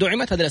الاسماء اللي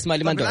دعمت، هذه الاسماء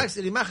اللي ما دعمت. بالعكس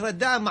اللي ما اخذ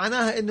الدعم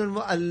معناها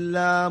انه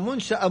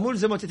المنشاه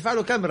ملزمه تدفع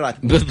له كامل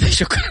راتب.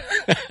 شكرا.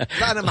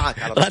 لا انا معك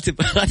على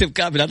راتب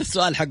كامل. هذا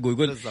السؤال حقه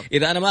يقول بالضبط.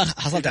 اذا انا ما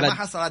حصلت على ما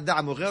حصل على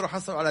الدعم وغيره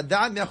حصل على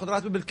الدعم ياخذ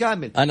راتبه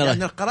بالكامل.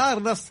 لأن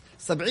القرار نص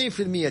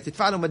 70%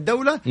 تدفع لهم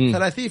الدوله،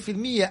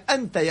 30%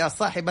 انت يا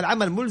صاحب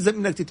العمل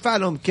ملزم انك تدفع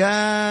لهم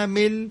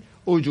كامل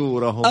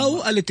أجورهم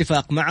أو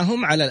الاتفاق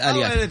معهم على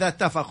الآليات، أو إذا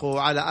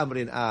اتفقوا على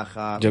أمر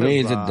آخر.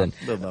 جميل جدا.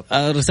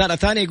 الرسالة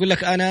الثانية يقول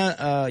لك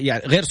أنا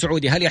يعني غير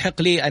سعودي، هل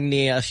يحق لي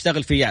أني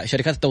أشتغل في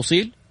شركات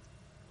التوصيل؟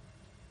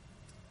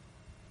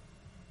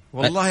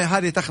 والله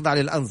هذه تخضع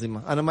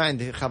للأنظمة، أنا ما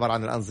عندي خبر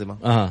عن الأنظمة.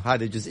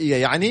 هذه جزئية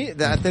يعني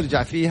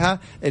ترجع فيها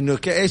إنه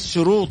كإيش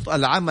شروط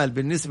العمل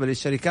بالنسبة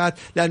للشركات،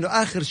 لأنه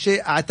آخر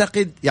شيء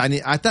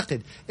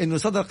أعتقد إنه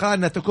صدر قرار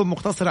أنها تكون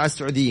مقتصرة على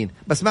السعوديين،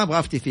 بس ما أبغى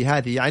أفتي في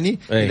هذه يعني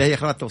اللي هي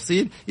خدمات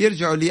التوصيل،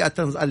 يرجعوا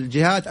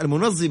للجهات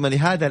المنظمة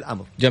لهذا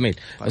الأمر. جميل.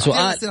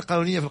 سؤال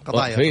قانونية في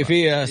القضايا.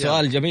 في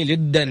سؤال جميل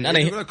جدا.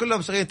 أنا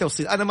كلهم شغالين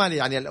توصيل، أنا مالي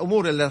يعني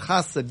الأمور اللي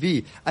خاصة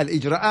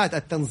بالإجراءات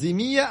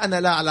التنظيمية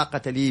أنا لا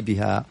علاقة لي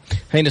بها.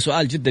 هنا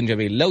سؤال جدا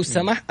جميل.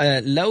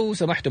 لو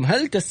سمحتم،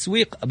 هل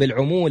تسويق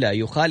بالعمولة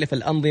يخالف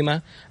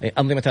أنظمة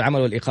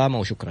العمل والإقامة؟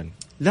 وشكرا.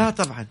 لا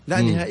طبعا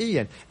لا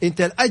نهائيا.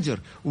 انت الأجر،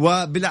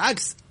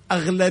 وبالعكس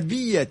أغلب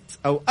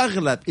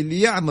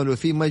اللي يعملوا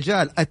في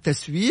مجال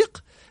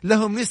التسويق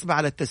لهم نسبة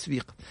على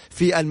التسويق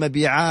في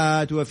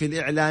المبيعات وفي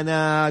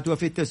الإعلانات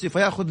وفي التسويق،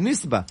 فيأخذ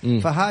نسبة.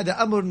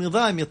 فهذا أمر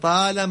نظامي،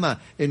 طالما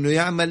أنه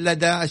يعمل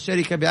لدى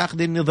الشركة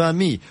بعقد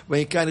نظامي،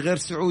 وإن كان غير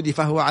سعودي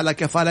فهو على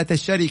كفالة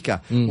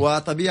الشركة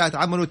وطبيعة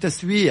عمله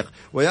تسويق،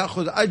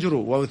 ويأخذ أجره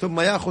وثم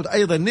يأخذ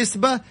أيضا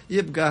نسبة،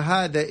 يبقى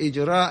هذا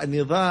إجراء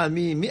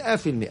نظامي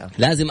 100%.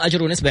 لازم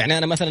أجر ونسبة. يعني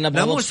أنا مثلا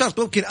لا مو شرط،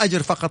 ممكن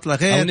أجر فقط لا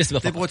غير، أو نسبة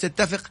فقط. تبغوا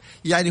تتفق.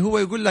 يعني هو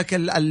يقول لك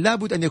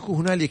لابد أن يكون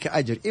هنالك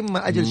أجر،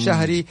 إما أجر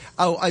شهري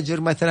أو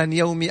أجر مثلا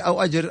يومي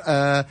أو أجر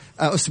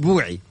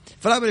أسبوعي،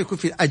 فلا بد يكون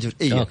في الأجر.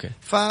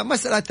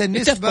 فمسألة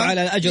النسبة يتفقوا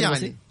على الأجر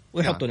يعني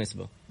ويحطوا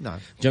نسبة. نعم.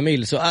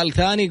 جميل. سؤال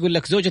ثاني يقول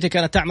لك زوجتي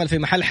كانت تعمل في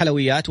محل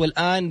حلويات،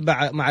 والآن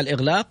مع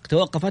الإغلاق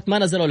توقفت، ما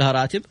نزلوا لها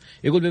راتب،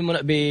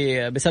 يقول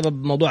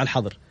بسبب موضوع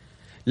الحظر.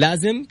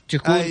 لازم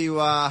تكون.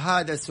 أيوة،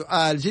 هذا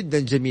سؤال جدا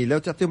جميل. لو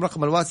تعطيهم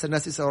رقم الواتس،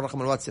 الناس يسألوا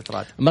رقم الواتس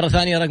إفراد. مرة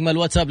ثانية رقم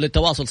الواتساب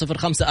للتواصل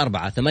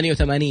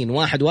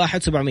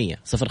 054-88-11700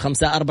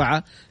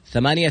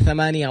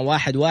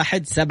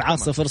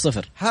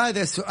 054-88-11700.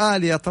 هذا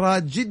سؤال يا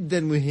طراد جدا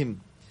مهم.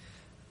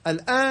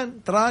 الآن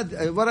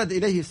طراد ورد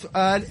إليه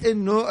سؤال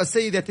إنه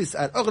السيدة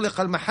تسأل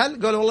أغلق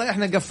المحل، قال والله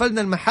إحنا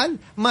قفلنا المحل،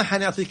 ما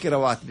حنعطيك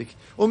رواتبك،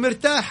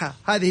 ومرتاحة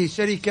هذه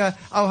الشركة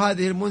أو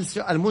هذه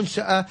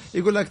المنشأة،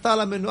 يقول لك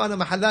طالما إنه أنا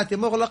محلاتي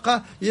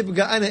مغلقة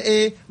يبقى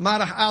أنا ما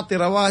راح أعطي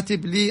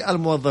رواتب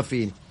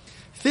للموظفين.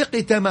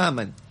 ثقي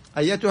تماما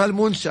أيتها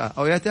المنشأة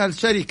أو أيتها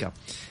الشركة،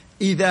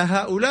 إذا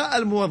هؤلاء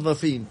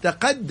الموظفين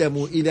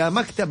تقدموا إلى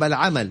مكتب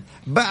العمل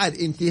بعد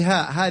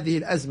انتهاء هذه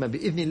الأزمة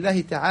بإذن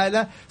الله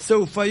تعالى،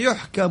 سوف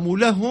يحكم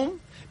لهم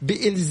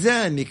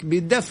بإلزامك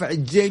بدفع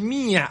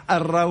جميع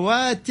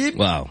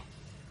الرواتب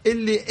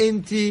اللي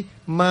أنت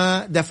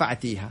ما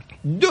دفعتيها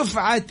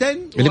دفعة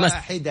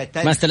واحدة،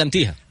 ما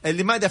استلمتيها،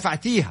 اللي ما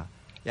دفعتيها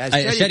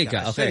يعني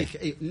الشركة.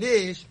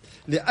 ليش؟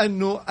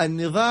 لأنه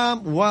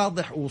النظام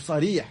واضح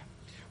وصريح،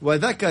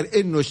 وذكر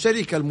إنه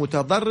الشركة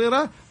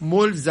المتضررة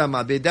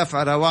ملزمة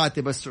بدفع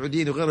رواتب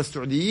السعوديين وغير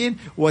السعوديين،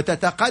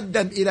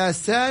 وتتقدم إلى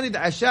ساند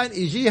عشان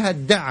يجيها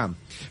الدعم.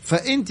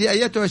 فأنت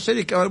أيتها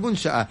الشركة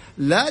والمنشأة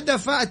لا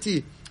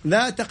دفعتي،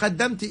 لا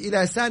تقدمتي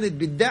إلى ساند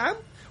بالدعم،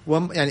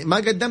 يعني ما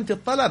قدمت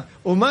الطلب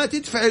وما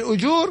تدفع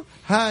الأجور،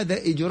 هذا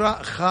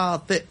إجراء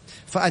خاطئ.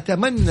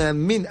 فأتمنى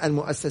من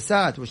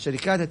المؤسسات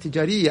والشركات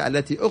التجارية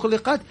التي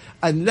أغلقت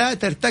أن لا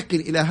ترتكن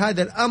إلى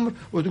هذا الأمر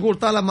وتقول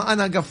طالما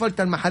أنا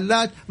قفلت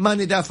المحلات ما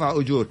ندافع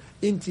أجور.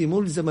 أنت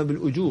ملزمة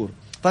بالأجور.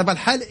 طيب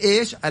الحل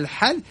إيش؟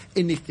 الحل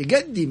إنك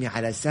تقدمي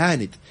على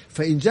ساند،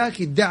 فإن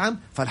جاك الدعم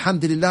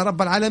فالحمد لله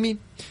رب العالمين،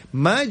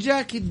 ما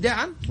جاك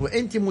الدعم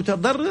وأنت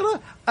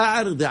متضررة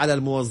أعرضي على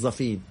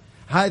الموظفين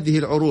هذه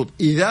العروض.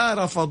 إذا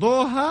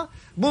رفضوها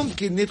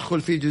ممكن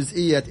ندخل في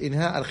جزئية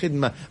إنهاء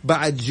الخدمة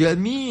بعد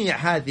جميع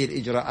هذه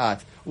الإجراءات،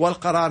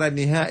 والقرار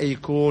النهائي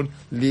يكون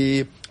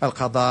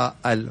للقضاء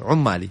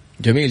العمالي.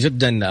 جميل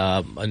جدا.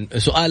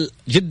 سؤال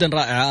جدا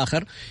رائع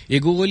آخر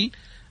يقول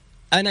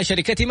أنا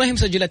شركتي ما هي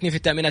مسجلتني في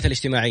التأمينات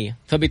الاجتماعية،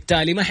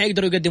 فبالتالي ما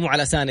حيقدروا يقدموا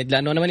على ساند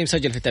لأنه أنا ماني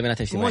مسجل في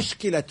التأمينات الاجتماعية.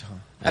 مشكلتهم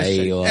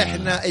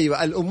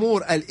أيوة.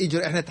 الأمور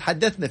إحنا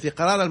تحدثنا في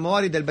قرار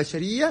الموارد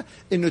البشرية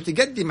إنه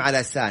تقدم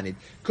على ساند.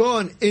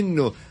 كون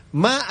إنه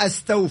ما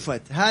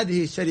استوفت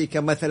هذه الشركة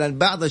مثلا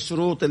بعض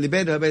الشروط اللي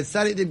بينها وبين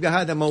الساند، يبقى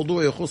هذا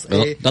موضوع يخص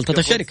غلطة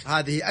الشركة،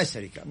 هذه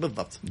الشركة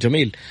بالضبط.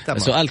 جميل.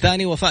 سؤال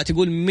ثاني، وفاء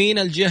تقول مين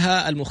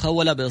الجهة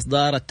المخولة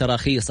بإصدار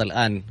التراخيص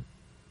الآن؟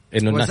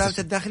 إنه وزارة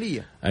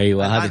الداخلية.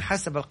 أيوة، الآن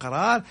حسب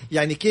القرار.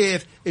 يعني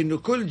كيف إنه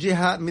كل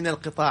جهة من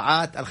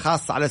القطاعات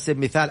الخاصة على سبيل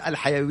المثال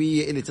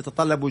الحيوية اللي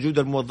تتطلب وجود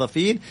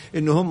الموظفين،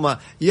 إنه هم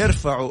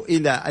يرفعوا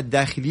إلى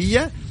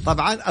الداخلية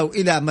طبعا أو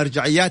إلى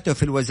مرجعياته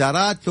في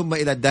الوزارات ثم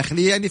إلى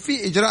الداخلية. يعني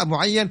في إجراء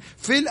معين،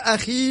 في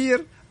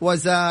الأخير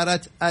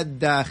وزارة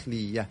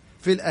الداخلية،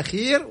 في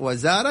الأخير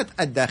وزارة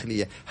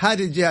الداخلية.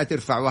 هذه الجهة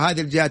ترفع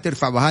وهذه الجهة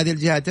ترفع وهذه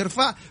الجهة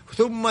ترفع،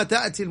 ثم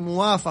تأتي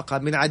الموافقة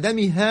من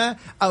عدمها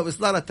أو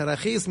إصدار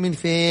التراخيص من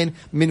فين؟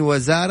 من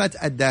وزارة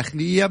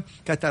الداخلية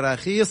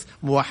كتراخيص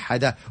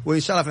موحدة. وإن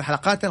شاء الله في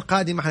الحلقات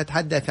القادمة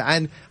حنتحدث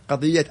عن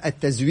قضية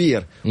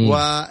التزوير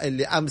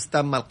واللي أمس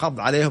تم القبض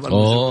عليهم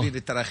المزورين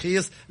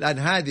للتراخيص، لأن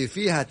هذه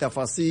فيها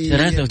تفاصيل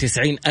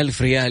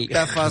 93,000 ريال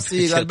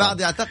تفاصيل.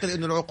 البعض يعتقد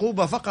أن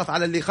العقوبة فقط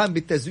على اللي قام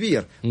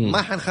بالتزوير.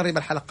 ما حنخرب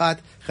الحلقات،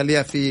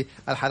 خليها في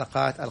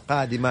الحلقات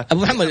القادمة.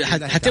 أبو محمد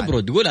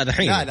حتبرد قول هذا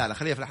حين. لا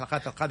خليها في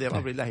الحلقات القادمة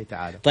بأمر الله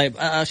تعالى. طيب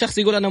شخص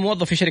يقول أنا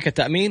موظف في شركة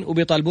تأمين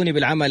وبيطالبوني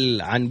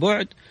بالعمل عن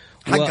بعد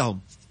حقهم.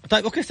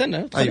 طيب أوكي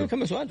استنى. أيوه.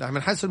 كم سؤال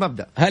من حيث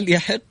المبدأ، هل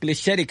يحق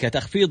للشركة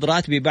تخفيض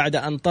راتبي بعد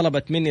أن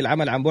طلبت مني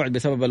العمل عن بعد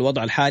بسبب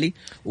الوضع الحالي؟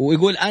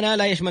 ويقول أنا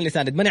لا يشملني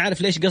ساند، ماني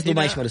عارف ليش قصده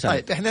ما يشمل ساند.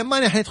 طيب إحنا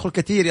ما ندخل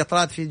كثير يا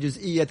طراد في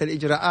جزئية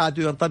الإجراءات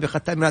وينطبق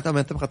التأمينات أو ما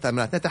ينطبق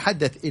التأمينات.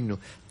 نتحدث إنه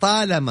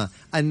طالما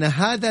أن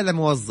هذا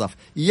الموظف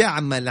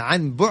يعمل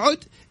عن بعد،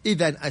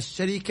 إذن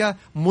الشركة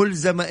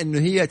ملزمة إنه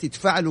هي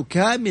تدفع له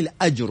كامل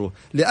أجره،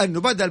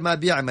 لأنه بدل ما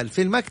بيعمل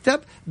في المكتب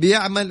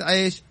بيعمل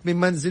عيش من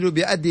منزله،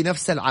 بيأدي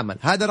نفس العمل.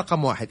 هذا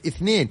رقم واحد.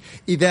 2،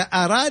 إذا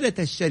أرادت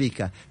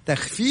الشركة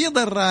تخفيض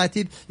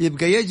الراتب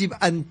يبقى يجب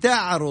أن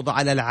تعرض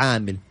على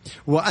العامل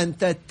وأن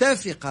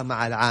تتفق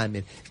مع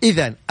العامل.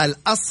 إذن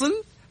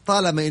الأصل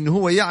طالما إنه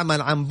هو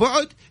يعمل عن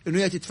بعد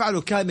إنه تدفع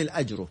له كامل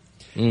أجره.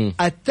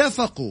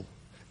 اتفقوا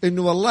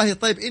إنه والله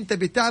طيب أنت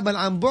بتعمل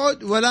عن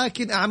بعد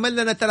ولكن أعمل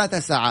لنا 3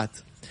 ساعات،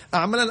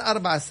 أعمل لنا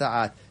 4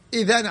 ساعات،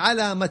 إذن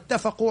على ما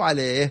اتفقوا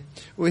عليه.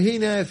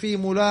 وهنا في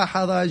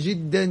ملاحظة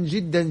جدا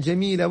جدا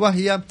جميلة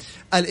وهي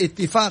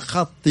الاتفاق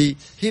خطي.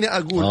 هنا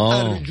أقول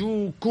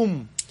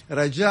أرجوكم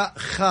رجاء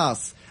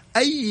خاص،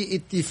 أي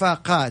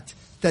اتفاقات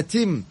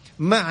تتم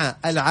مع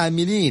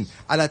العاملين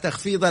على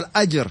تخفيض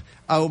الأجر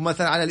أو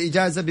مثلا على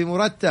الإجازة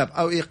بمرتب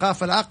أو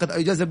إيقاف العقد أو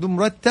إجازة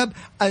بمرتب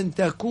أن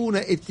تكون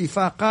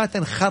اتفاقات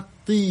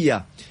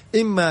خطية،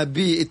 إما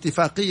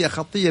باتفاقية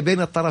خطية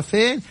بين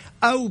الطرفين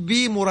أو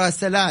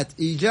بمراسلات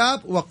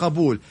إيجاب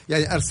وقبول.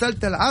 يعني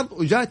أرسلت العرض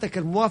وجاتك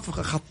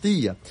الموافقة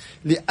خطية،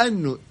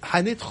 لأنه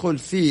حندخل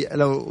في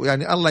لو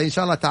يعني الله إن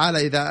شاء الله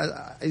تعالى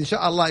إذا إن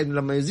شاء الله إنه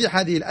لما يزيح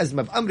هذه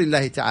الأزمة بأمر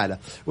الله تعالى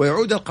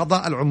ويعود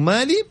القضاء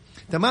العمالي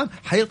تمام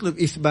حيطلب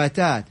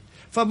إثباتات.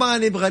 فما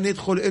نبغى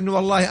ندخل إنه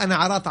والله أنا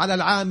عرضت على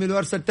العامل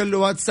وأرسلت له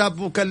واتساب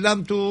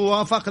وكلمته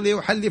ووافق لي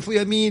وحلف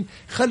يمين.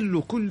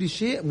 خلوا كل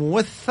شيء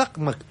موثق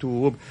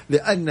مكتوب،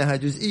 لأنها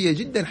جزئية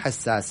جدا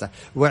حساسة،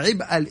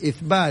 وعبء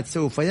الإثبات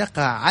سوف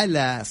يقع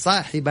على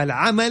صاحب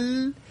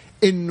العمل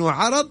إنه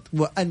عرض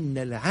وأن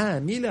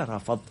العامل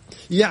رفض.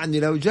 يعني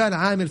لو جاء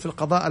العامل في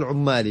القضاء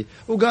العمالي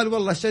وقال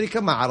والله الشركة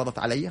ما عرضت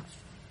علي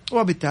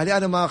وبالتالي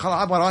أنا ما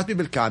خلاص أبغى راتبي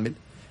بالكامل،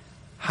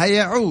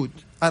 حيعود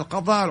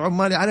القضاء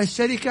العمالي على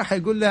الشركة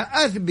حيقول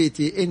لها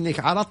أثبتي إنك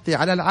عرضتي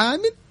على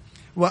العامل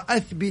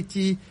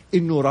وأثبتي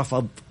إنه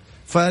رفض.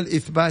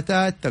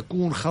 فالإثباتات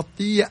تكون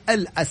خطية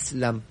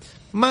الأسلم.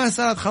 ما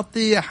صارت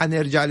خطية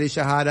حنرجع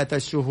لشهادة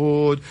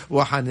الشهود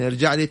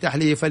وحنرجع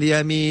لتحليف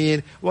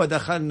اليمين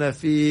ودخلنا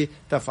في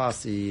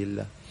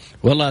تفاصيل.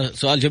 والله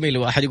سؤال جميل.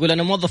 واحد يقول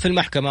أنا موظف في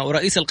المحكمة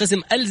ورئيس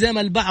القسم ألزم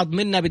البعض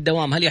منا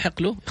بالدوام، هل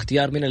يحق له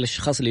اختيار من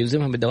الأشخاص اللي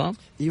يلزمهم بالدوام؟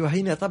 ايوه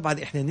هنا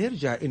طبعا احنا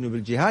نرجع انه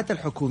بالجهات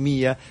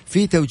الحكومية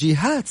في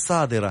توجيهات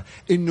صادرة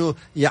انه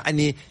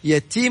يعني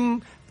يتم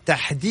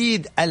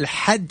تحديد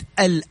الحد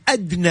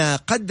الأدنى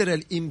قدر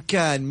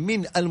الإمكان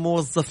من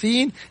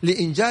الموظفين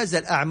لإنجاز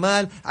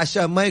الأعمال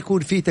عشان ما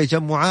يكون في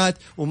تجمعات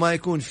وما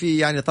يكون في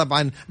يعني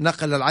طبعا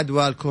نقل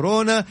العدوى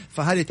الكورونا.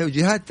 فهذه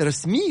توجيهات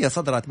رسمية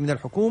صدرت من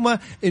الحكومة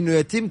إنه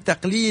يتم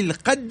تقليل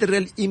قدر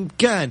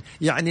الإمكان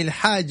يعني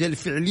الحاجة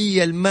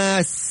الفعلية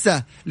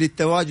الماسة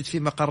للتواجد في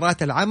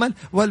مقرات العمل،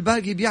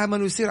 والباقي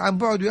بيعملوا يصير عن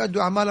بعد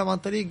ويؤدوا أعمالهم عن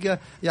طريق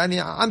يعني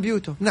عن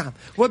بيوتهم. نعم،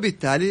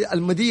 وبالتالي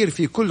المدير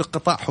في كل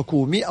قطاع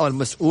حكومي أو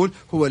المسؤول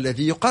هو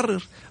الذي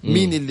يقرر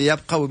مين اللي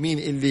يبقى ومين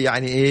اللي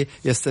يعني ايه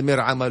يستمر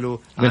عمله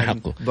من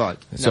حقه. بعد.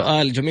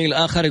 سؤال نعم. جميل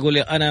آخر يقول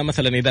لي أنا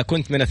مثلا إذا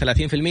كنت من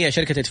 30%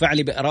 شركة تدفع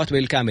لي راتبي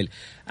الكامل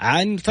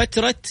عن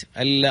فترة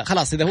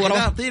خلاص إذا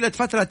هو طيلة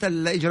فترة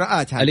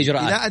الإجراءات هذه إلى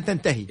أن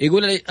تنتهي.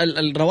 يقول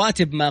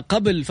الرواتب ما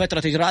قبل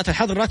فترة إجراءات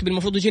الحظر الراتب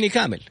المفروض يجيني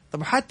كامل.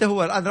 طب حتى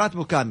هو الآن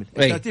راتبه كامل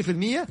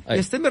 30%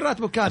 يستمر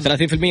راتبه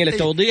كامل 30%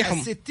 للتوضيح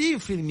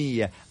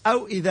 60%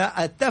 أو إذا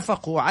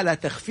اتفقوا على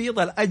تخفيض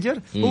الأجر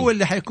هو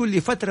اللي حيكون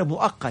لفترة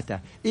مؤقتة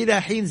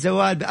إلى حين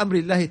زوال بأمر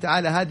الله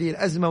تعالى هذه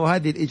الأزمة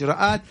وهذه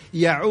الإجراءات.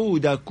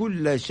 يعود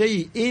كل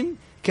شيء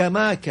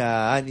كما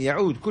كان،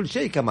 يعود كل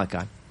شيء كما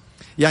كان،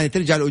 يعني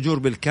ترجع الأجور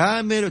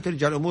بالكامل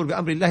وترجع الأمور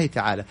بأمر الله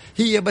تعالى.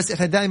 هي بس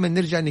إحنا دائما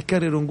نرجع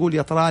نكرر ونقول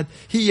يا طراد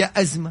هي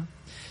أزمة،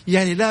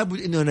 يعني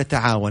لابد إنه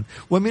نتعاون.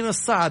 ومن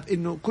الصعب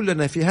إنه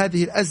كلنا في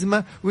هذه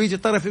الأزمة ويجي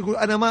طرف يقول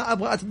أنا ما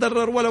أبغى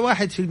أتضرر ولا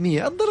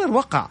 1%. الضرر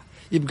وقع،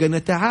 يبقى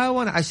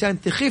نتعاون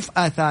عشان تخف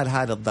آثار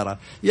هذا الضرر.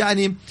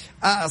 يعني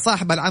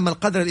صاحب العمل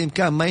قدر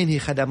الإمكان ما ينهي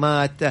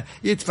خدمات،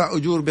 يدفع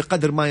أجور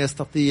بقدر ما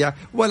يستطيع،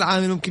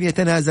 والعامل ممكن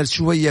يتنازل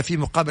شوية في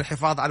مقابل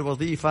الحفاظ على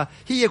الوظيفة.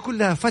 هي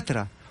كلها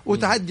فترة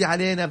وتعدي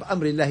علينا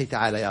بأمر الله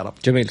تعالى يا رب.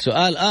 جميل.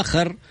 سؤال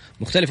آخر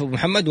مختلف أبو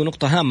محمد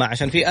ونقطة هامة،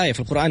 عشان في آية في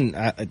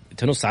القرآن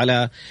تنص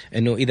على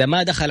أنه إذا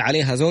ما دخل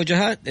عليها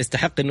زوجها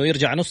استحق أنه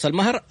يرجع نص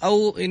المهر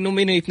أو أنه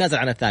من يتنازل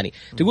عن الثاني.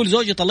 تقول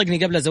زوجي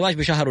طلقني قبل الزواج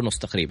بشهر ونص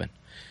تقريبا.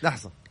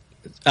 لحظة،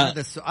 هذا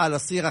السؤال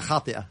الصيغة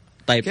خاطئة.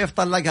 طيب كيف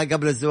طلقها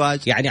قبل الزواج؟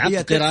 يعني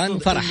عقد قران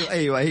فرح.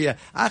 ايوه هي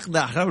عقد،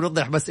 خلينا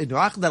نوضح بس انه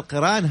عقد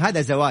القران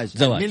هذا زواج.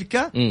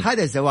 الملكه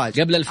هذا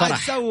زواج قبل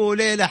الفرح. سووا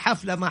ليله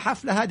حفله ما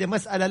حفله، هذه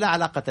مساله لا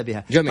علاقه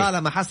بها. جميل.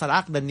 طالما حصل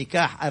عقد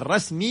النكاح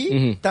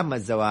الرسمي تم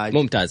الزواج.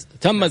 ممتاز،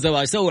 تم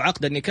الزواج، سووا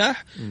عقد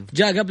النكاح،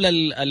 جاء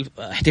قبل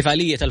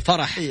احتفاليه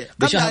الفرح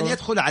قبل ان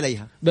يدخل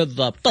عليها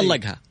بالضبط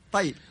طلقها.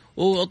 طيب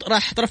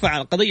وراح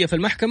ترفع قضيه في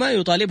المحكمه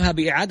يطالبها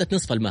باعاده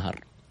نصف المهر.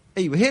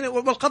 ايوه هنا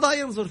والقضاء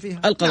ينظر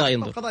فيها. القضاء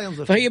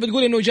ينظر. فهي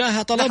بتقول انه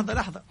جاها طلب.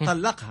 لحظه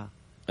طلقها.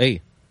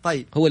 اي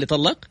طيب هو اللي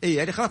طلق. اي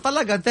يعني خلاص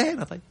طلقها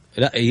انتهينا. طيب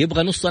لا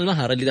يبغى نص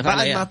المهر اللي دفع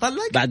بعد ما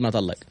طلق. بعد ما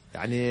طلق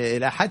يعني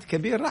الى حد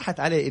كبير راحت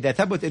عليه. اذا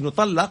ثبت انه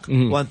طلق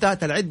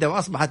وانتهت العده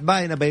واصبحت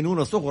باينه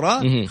بينونه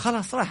صغرى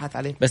خلاص راحت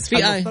عليه. بس في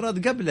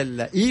المفترض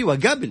قبل ايوه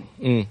قبل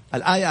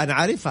الايه انا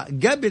عارفها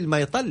قبل ما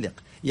يطلق.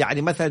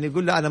 يعني مثلا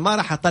يقول له أنا ما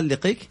راح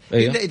أطلقك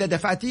أيوه. إلا إذا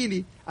دفعتي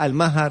لي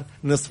المهر،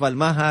 نصف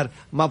المهر،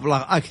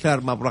 مبلغ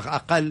أكثر مبلغ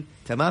أقل،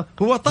 تمام.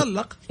 هو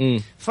طلق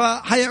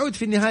فحيعود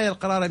في النهاية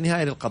القرار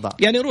النهائي للقضاء.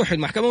 يعني روح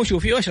المحكمة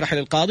وشوفي واشرح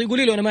للقاضي،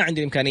 قولي له أنا ما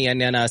عندي إمكانية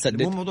أني أنا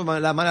أسدد. مو موضوع ما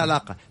لا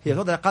علاقة، هي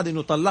تفضل القاضي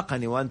إنه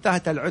طلقني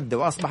وانتهت العدة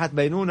وأصبحت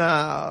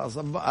بينونة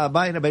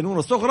باينة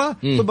بينونة صغرى،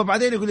 ثم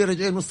بعدين يقول لي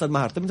رجعي نص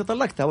المهر. طب أنت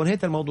طلقتها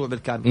وانهيت الموضوع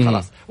بالكامل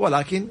خلاص.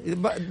 ولكن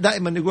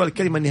دائما نقول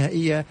الكلمة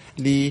النهائية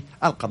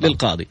للقضاء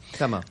للقاضي.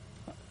 تمام.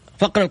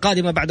 فقرة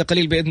القادمة بعد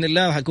قليل بإذن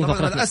الله وحتكون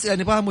فقرة الأسئلة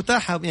نبغاها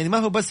متاحة، يعني ما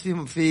هو بس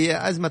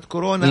في أزمة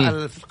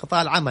كورونا في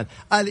قطاع العمل،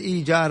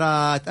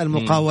 الإيجارات،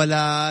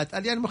 المقاولات،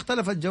 يعني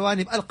مختلف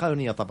الجوانب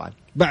القانونية طبعا.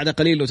 بعد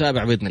قليل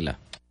نتابع بإذن الله.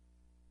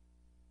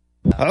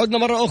 عدنا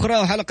مرة أخرى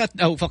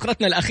وحلقتنا أو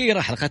فقرتنا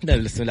الأخيرة، حلقتنا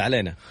بسم الله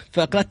علينا،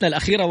 فقرتنا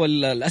الأخيرة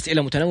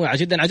والأسئلة متنوعة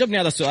جدا.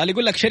 عجبني هذا السؤال،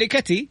 يقول لك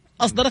شركتي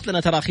أصدرت لنا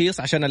تراخيص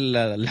عشان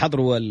الحظر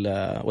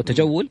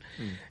والتجول،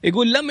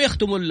 يقول لم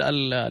يختموا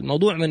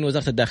الموضوع من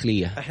وزارة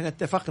الداخلية. احنا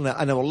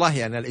اتفقنا أنا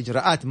والله أنا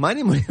الإجراءات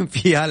ماني مهم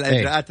فيها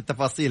الإجراءات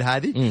التفاصيل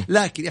هذه،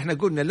 لكن احنا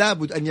قلنا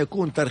لابد أن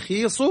يكون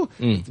ترخيصه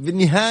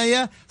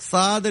بالنهاية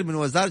صادر من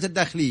وزارة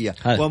الداخلية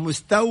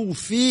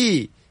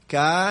ومستوفي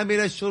كامل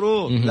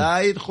الشروط، لا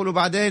يدخلوا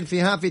بعدين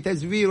في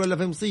تزوير ولا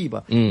في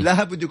مصيبة،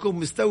 لابد يكون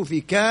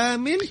مستوفي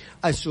كامل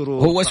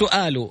الشروط. هو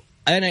سؤاله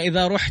أنا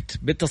إذا رحت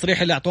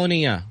بالتصريح اللي أعطوني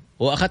إياه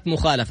وأخذت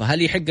مخالفة،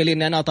 هل يحق لي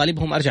أن أنا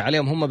أطالبهم أرجع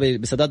عليهم هم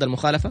بسداد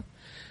المخالفة؟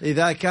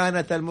 إذا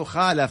كانت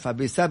المخالفة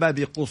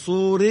بسبب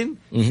قصور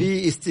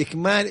في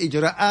استكمال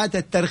إجراءات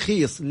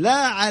الترخيص لا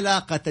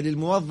علاقة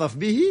للموظف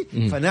به،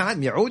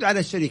 فنعم يعود على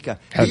الشركة.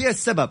 هي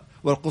السبب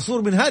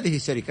والقصور من هذه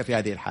الشركة في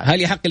هذه الحالة.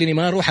 هل يحق لي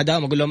ما أروح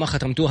أداوم أقول له ما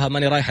ختمتوها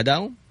ماني رايح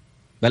أداوم؟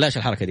 بلاش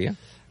الحركة دي.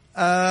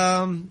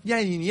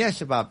 يعني يا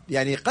شباب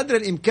يعني قدر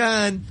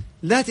الإمكان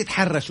لا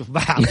تتحرشوا في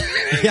بعض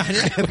يعني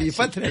في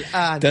فترة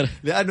الآن،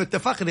 لأنه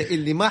اتفقنا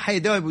اللي ما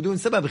حيداوم بدون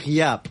سبب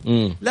غياب.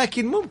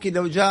 لكن ممكن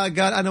لو جاء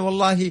قال أنا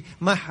والله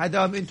ما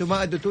حداوم، أنتم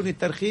ما أدتوني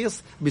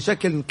الترخيص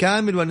بشكل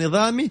كامل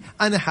ونظامي،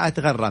 أنا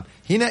حأتغرم.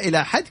 هنا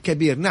إلى حد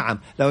كبير نعم،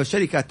 لو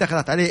الشركة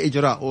اتخذت عليه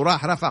إجراء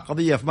وراح رفع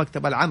قضية في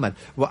مكتب العمل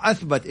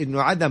وأثبت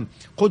أنه عدم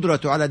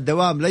قدرته على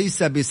الدوام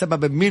ليس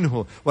بسبب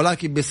منه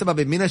ولكن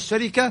بسبب من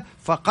الشركة،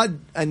 فقد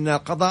أن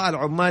القضاء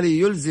العمالي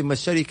يلزم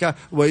الشركة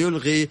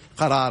ويلغي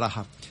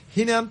قرارها.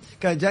 هنا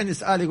كان جاني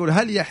سؤال يقول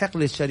هل يحق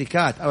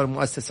للشركات أو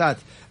المؤسسات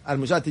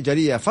المنشآت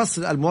التجارية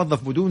فصل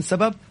الموظف بدون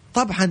سبب؟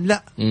 طبعا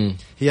لا،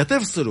 هي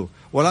تفصله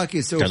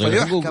ولكن سوف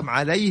يحكم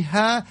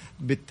عليها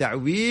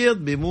بالتعويض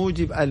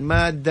بموجب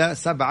المادة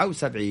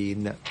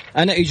 77.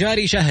 أنا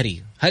إيجاري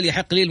شهري، هل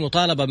يحق لي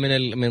المطالبة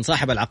من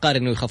صاحب العقار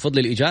إنه يخفض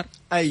لي الإيجار؟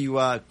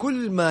 أيوة،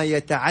 كل ما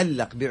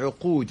يتعلق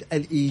بعقود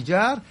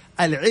الإيجار،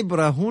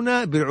 العبرة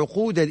هنا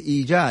بالعقود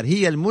الإيجار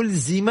هي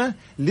الملزمة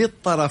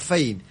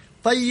للطرفين.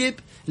 طيب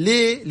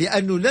ليه؟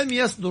 لأنه لم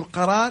يصدر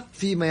قرار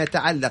فيما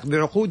يتعلق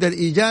بعقود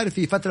الإيجار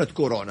في فترة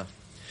كورونا.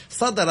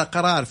 صدر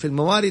قرار في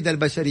الموارد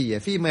البشرية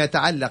فيما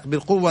يتعلق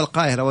بالقوة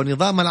القاهرة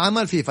ونظام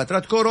العمل في فترة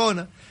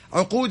كورونا.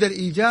 عقود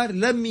الإيجار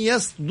لم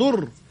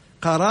يصدر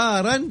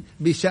قرارا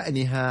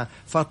بشأنها،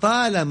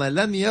 فطالما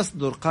لم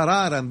يصدر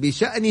قرارا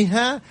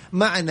بشأنها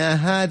معنى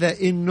هذا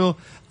إنه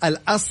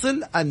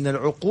الأصل أن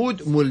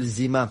العقود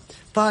ملزمة.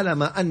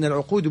 طالما أن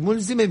العقود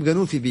ملزمة يبقى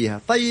نوفي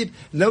بها. طيب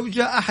لو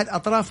جاء أحد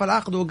أطراف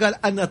العقد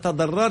وقال أنا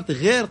تضررت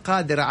غير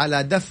قادر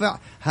على دفع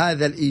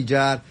هذا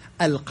الإيجار،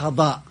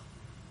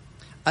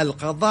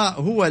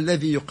 القضاء هو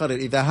الذي يقرر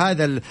إذا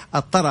هذا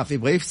الطرف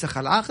يبغى يفسخ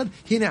العقد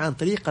هنا عن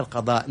طريق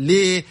القضاء.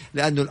 ليه؟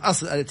 لأنه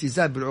الأصل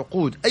الالتزام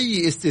بالعقود،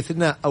 أي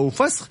استثناء أو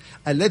فسخ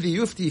الذي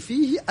يفتي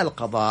فيه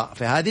القضاء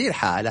في هذه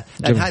الحالة،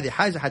 لأن هذه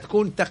حاجة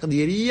حتكون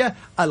تقديرية،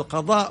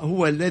 القضاء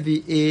هو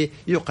الذي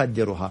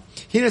يقدرها.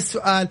 هنا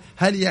السؤال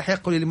هل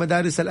يحق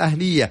للمدارس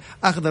الأهلية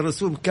أخذ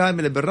الرسوم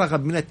كاملة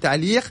بالرغم من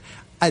التعليق؟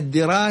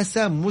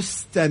 الدراسة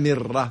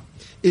مستمرة.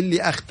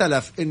 اللي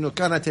اختلف انه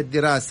كانت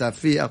الدراسة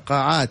في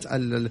القاعات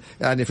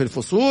يعني في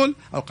الفصول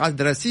او القاعات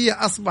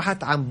الدراسية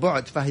اصبحت عن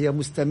بعد فهي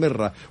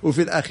مستمرة،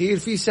 وفي الاخير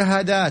في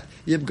شهادات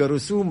يبقى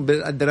رسوم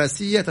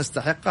الدراسية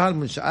تستحقها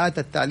المنشآت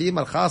التعليم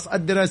الخاص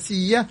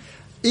الدراسية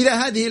الى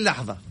هذه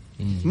اللحظة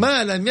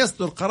ما لم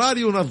يصدر قرار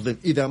ينظم.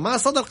 إذا ما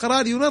صدر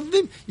قرار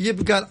ينظم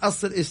يبقى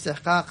الأصل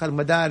استحقاق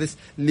المدارس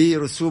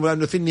لرسوم،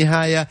 لأنه في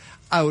النهاية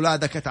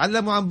أولادك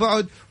تعلموا عن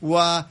بعد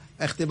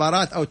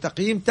واختبارات أو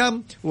تقييم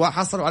تم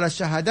وحصلوا على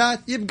الشهادات،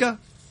 يبقى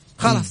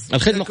خلاص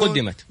الخدمة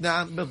قدمت.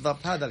 نعم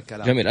بالضبط، هذا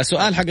الكلام جميل.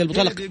 السؤال حق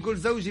المطلق يقول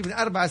زوجي من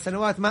 4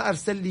 سنوات ما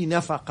أرسل لي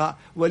نفقة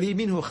ولي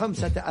منه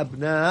 5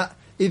 أبناء.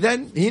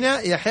 إذن هنا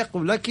يحق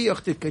لك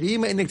أختي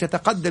الكريمة أنك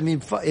تتقدمي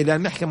إلى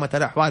محكمة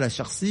الأحوال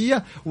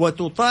الشخصية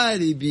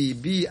وتطالبي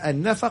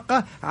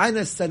بالنفقة عن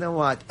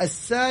السنوات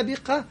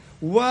السابقة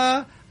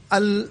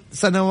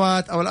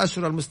السنوات أو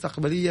الأشهر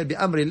المستقبلية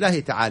بأمر الله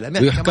تعالى،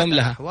 ويحكم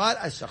لها الأحوال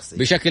الشخصية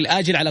بشكل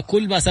آجل على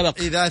كل ما سبق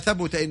إذا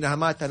ثبت إنها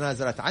ما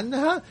تنازلت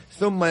عنها،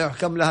 ثم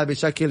يحكم لها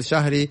بشكل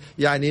شهري.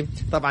 يعني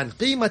طبعا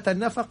قيمة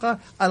النفقة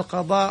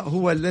القضاء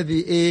هو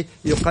الذي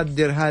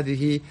يقدر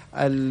هذه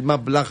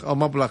المبلغ أو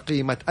مبلغ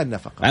قيمة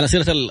النفقة. على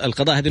سيرة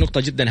القضاء هذه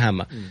نقطة جدا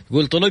هامة.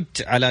 يقول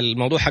طلبت على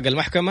الموضوع حق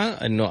المحكمة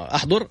أنه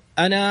أحضر،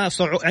 أنا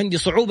عندي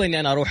صعوبة أني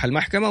أنا أروح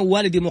المحكمة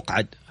ووالدي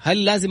مقعد،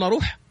 هل لازم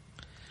أروح؟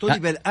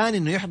 طلب الآن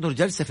إنه يحضر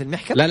جلسة في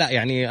المحكمة؟ لا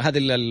يعني هذه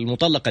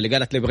المطلقة اللي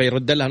قالت لي يبغى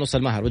يرد لها نص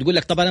المهر، وتقول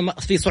لك طب أنا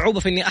في صعوبة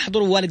في إني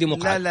أحضر ووالدي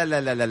مقعد. لا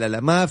لا لا لا لا لا،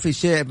 ما في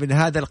شيء من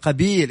هذا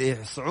القبيل.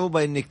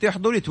 صعوبة إنك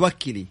تحضر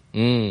توكلي.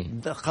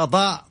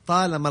 قضاء،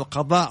 طالما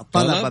القضاء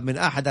طلب من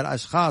أحد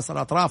الأشخاص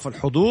الأطراف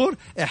الحضور،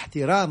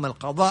 احترام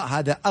القضاء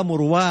هذا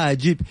أمر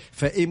واجب.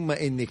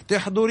 فإما إنك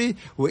تحضري،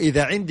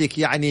 وإذا عندك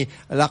يعني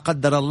لا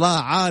قدر الله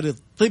عارض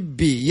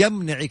طبي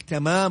يمنعك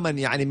تماما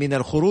يعني من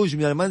الخروج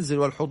من المنزل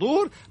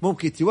والحضور،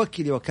 ممكن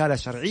توكلي وكالة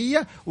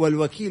شرعية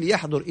والوكيل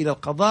يحضر إلى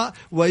القضاء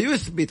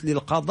ويثبت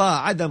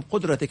للقضاء عدم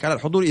قدرتك على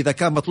الحضور إذا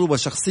كان مطلوبة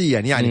شخصيا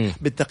يعني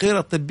بالتقرير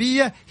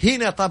الطبية.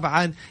 هنا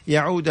طبعا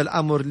يعود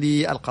الأمر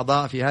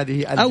للقضاء في هذه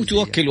الجزئية. أو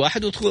توكل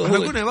واحد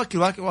قلنا يوكل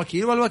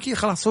وكيل، والوكيل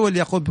خلاص هو اللي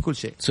يقوم بكل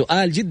شيء.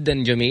 سؤال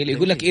جدا جميل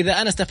يقول لك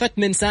إذا أنا استفدت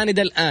من ساند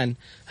الآن،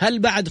 هل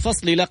بعد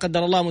فصلي لا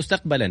قدر الله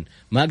مستقبلا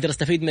ما أقدر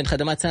استفيد من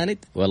خدمات ساند؟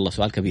 والله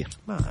سؤال كبير.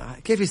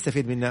 كيف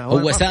يستفيد منها؟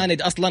 هو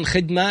ساند أصلا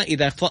خدمة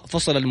إذا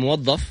فصل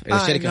الموظف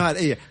إلى الشركة.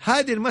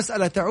 هذه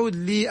المسألة تعود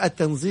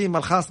للتنظيم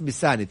الخاص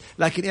بالساند،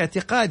 لكن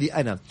اعتقادي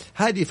أنا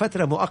هذه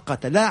فترة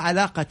مؤقتة لا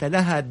علاقة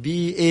لها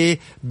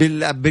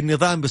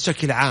بالنظام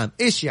بشكل عام.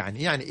 إيش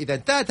يعني إذا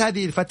انتهت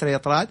هذه الفترة يا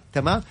طراد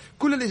تمام،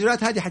 كل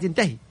الإجراءات هذه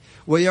حتنتهي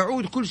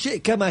ويعود كل شيء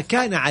كما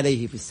كان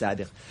عليه في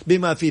السابق،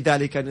 بما في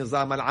ذلك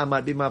نظام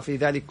العمل، بما في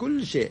ذلك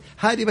كل شيء.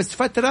 هذه بس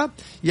فترة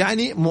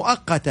يعني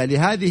مؤقتة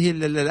لهذه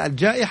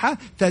الجائحة،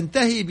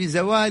 تنتهي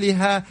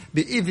بزوالها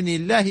بإذن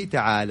الله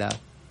تعالى.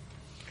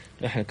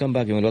 إحنا كم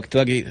باقي من الوقت؟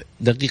 باقي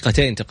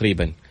دقيقتين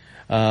تقريبا.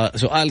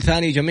 سؤال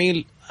ثاني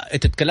جميل،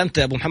 أنت تكلمت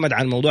أبو محمد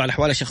عن موضوع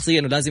الأحوال الشخصية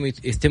أنه لازم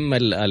يتم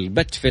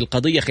البت في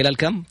القضية خلال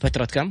كم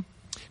فترة كم؟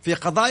 في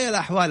قضايا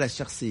الأحوال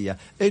الشخصية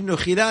إنه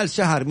خلال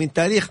شهر من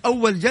تاريخ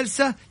أول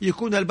جلسة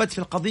يكون البت في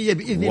القضية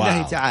بإذن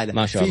الله تعالى.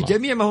 ما شاء الله. في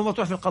جميع ما هو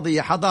مطروح في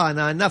القضية،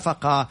 حضانة،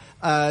 نفقة،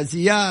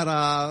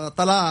 زيارة،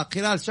 طلاق،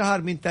 خلال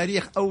شهر من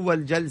تاريخ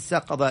أول جلسة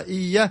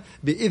قضائية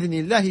بإذن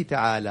الله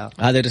تعالى.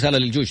 هذه الرسالة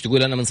للجوج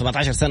تقول أنا من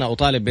 17 سنة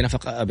أطالب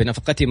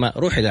بنفقتي، ما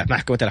روح إلى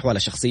محكمة الأحوال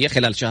الشخصية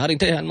خلال شهر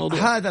انتهى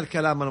الموضوع. هذا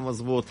الكلام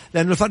المضبوط،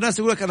 لأنه الناس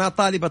يقول لك أنا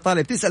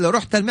طالب، تسأل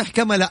رحت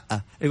المحكمة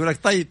لا، يقول لك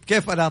طيب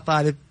كيف أنا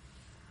طالب؟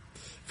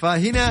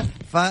 فهنا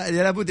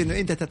لابد أنه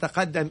أنت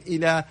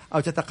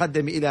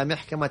تتقدم إلى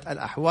محكمة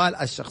الأحوال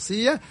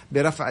الشخصية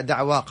برفع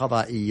دعوى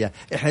قضائية.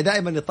 إحنا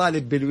دائما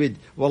نطالب بالود،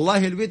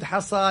 والله الود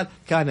حصل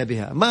كان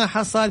بها، ما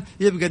حصل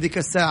يبقى ديك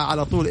الساعة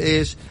على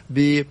طول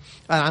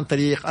عن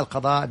طريق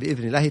القضاء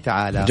بإذن الله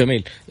تعالى.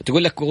 جميل.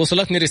 تقول لك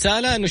وصلتني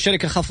رسالة أنه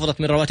الشركة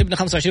خفضت من رواتبنا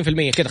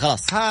 25% كده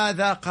خلاص.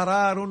 هذا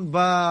قرار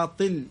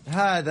باطل،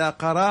 هذا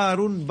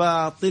قرار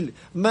باطل.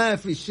 ما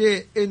في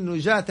شيء أنه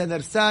جاتنا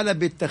رسالة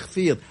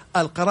بالتخفيض.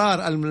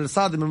 القرار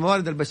الصادر من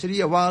الموارد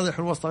البشرية واضح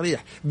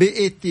وصريح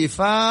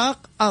باتفاق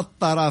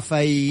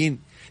الطرفين.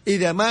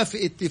 إذا ما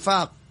في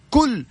اتفاق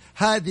كل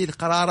هذه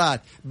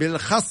القرارات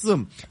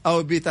بالخصم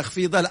أو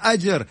بتخفيض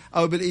الأجر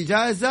أو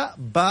بالإجازة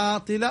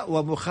باطلة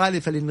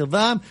ومخالفة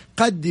للنظام.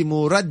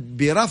 قدموا رد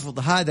برفض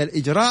هذا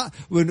الإجراء،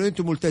 وأنه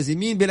أنتم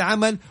ملتزمين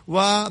بالعمل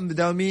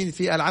ومداومين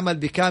في العمل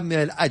بكامل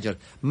الأجر.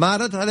 ما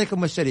ردت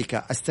عليكم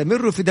الشركة،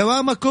 استمروا في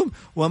دوامكم،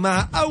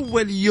 ومع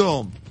أول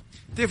يوم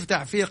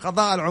تفتح فيه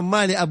قضاء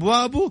العمال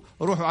أبوابه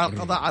روحوا على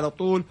القضاء على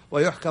طول،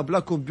 ويحكم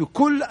لكم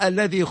بكل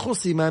الذي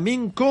خصم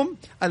منكم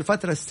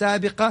الفترة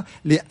السابقة،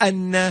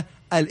 لأن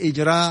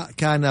الإجراء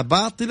كان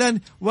باطلا،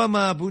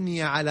 وما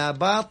بني على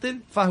باطل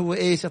فهو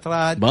إيش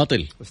طراد؟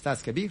 باطل.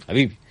 أستاذ كبير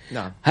حبيبي.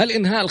 نعم. هل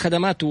إنهاء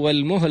الخدمات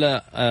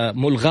والمهلة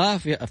ملغاة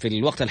في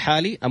الوقت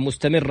الحالي أم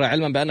مستمرة،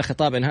 علما بأن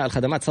خطاب إنهاء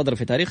الخدمات صدر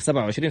في تاريخ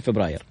 27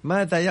 فبراير؟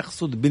 ماذا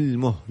يقصد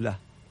بالمهلة؟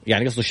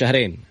 يعني قصده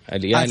الشهرين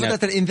يعني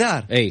فترة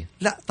الإنذار. أي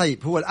لا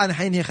طيب هو الآن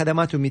حينهي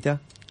خدماته متى؟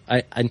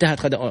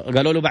 انتهت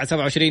قالوا له بعد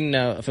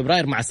 27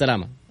 فبراير مع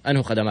السلامة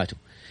أنهوا خدماته.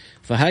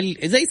 فهل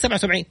زي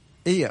 77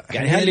 إيه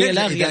يعني هل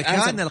إذا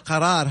كان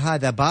القرار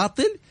هذا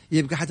باطل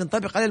يبقى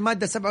حتنطبق على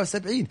المادة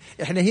 77.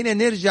 إحنا هنا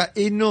نرجع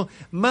إنه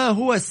ما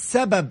هو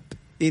السبب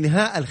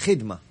إنهاء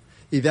الخدمة.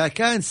 إذا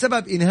كان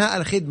سبب إنهاء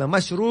الخدمة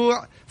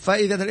مشروع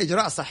فإذا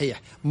الإجراء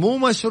صحيح، مو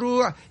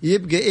مشروع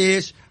يبقى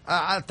إيش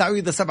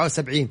تعويض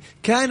 77.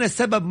 كان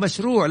السبب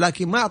مشروع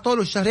لكن ما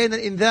أعطوله الشهرين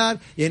الإنذار،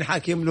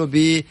 ينحكم له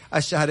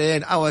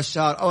بالشهرين أو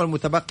الشهر أو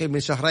المتبقي من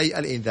شهري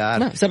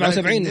الإنذار.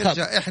 77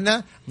 نرجع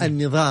إحنا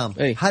النظام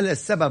هل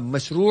السبب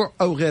مشروع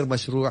أو غير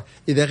مشروع؟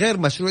 إذا غير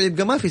مشروع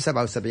يبقى ما في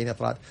 77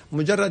 إطراد،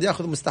 مجرد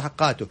يأخذ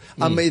مستحقاته.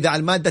 أما إذا على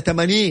المادة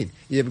 80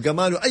 يبقى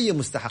ما له أي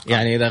مستحقات.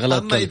 يعني إذا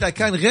غلط. أما إذا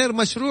كان غير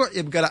مشروع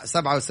يبقى لا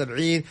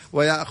 77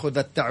 ويأخذ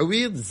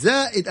التعويض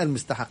زائد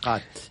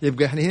المستحقات.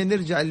 يبقى إحنا هنا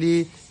نرجع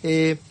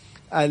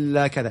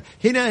كذا.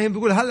 هنا هم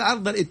بيقول هل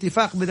عرض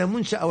الاتفاق بين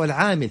المنشأ أو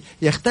العامل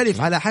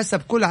يختلف على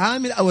حسب كل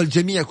عامل أو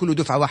الجميع كله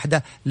دفعة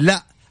واحدة؟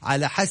 لا،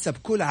 على حسب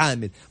كل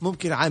عامل.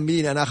 ممكن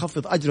عاملين أنا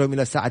أخفض أجرهم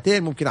إلى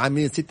ساعتين، ممكن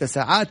عاملين 6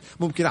 ساعات،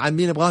 ممكن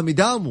عاملين يبغاهم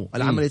يداوموا،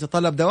 العمل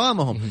يتطلب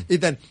دوامهم.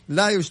 إذن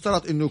لا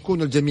يشترط إنه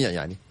يكون الجميع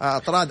يعني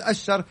أطراد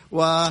أشر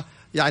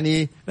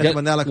يعني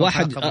نتمنى لك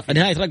واحد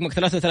نهاية رقمك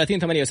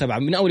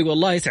 3387 من أول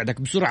والله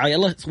يسعدك بسرعة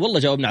يلا والله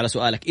جاوبنا على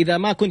سؤالك. إذا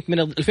ما كنت من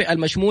الفئة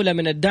المشمولة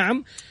من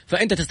الدعم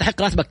فأنت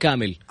تستحق راتبك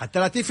كامل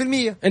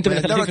 30%. أنت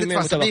من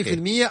 30%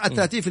 70%،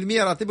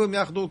 30% راتبهم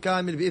ياخذوه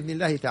كامل بإذن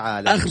الله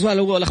تعالى. آخر سؤال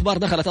هو الأخبار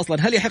دخلت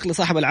أصلا، هل يحق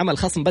لصاحب العمل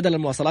خصم بدل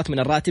المواصلات من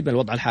الراتب من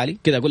الوضع الحالي؟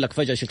 كذا أقول لك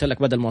فجأة شلت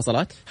لك بدل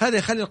المواصلات. هذا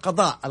يخلي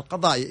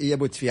القضاء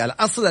يبت فيها.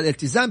 الأصل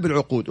الالتزام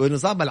بالعقود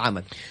ونظام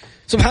العمل.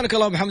 سبحانك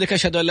اللهم وبحمدك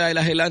أشهد أن لا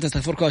إله إلا أنت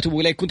أستغفرك وأتوب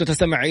إليك. كنت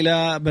تستمع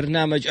إلى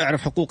برنامج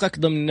أعرف حقوقك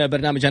ضمن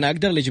برنامج أنا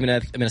أقدر اللي يجي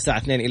من الساعة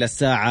 2 إلى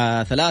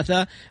الساعة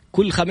 3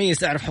 كل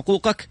خميس. أعرف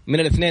حقوقك من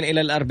الاثنين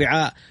إلى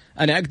الأربعاء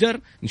أنا أقدر.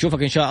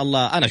 نشوفك إن شاء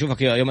الله، أنا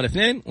أشوفك يوم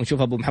الاثنين،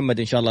 ونشوف أبو محمد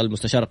إن شاء الله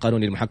المستشار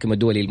القانوني المحكم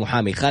الدولي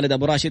المحامي خالد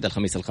أبو راشد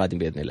الخميس القادم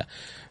بإذن الله.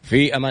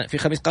 في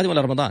خميس قادم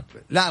ولا رمضان؟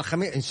 لا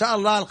الخميس إن شاء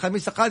الله،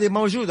 الخميس القادم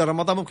موجود،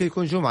 رمضان ممكن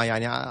يكون جمعة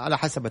يعني على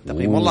حسب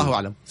التقييم والله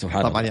أعلم.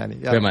 سبحان طبعا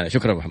الله. يعني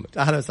شكرا محمد.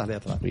 أهلا وسهلا يا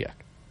طبعا.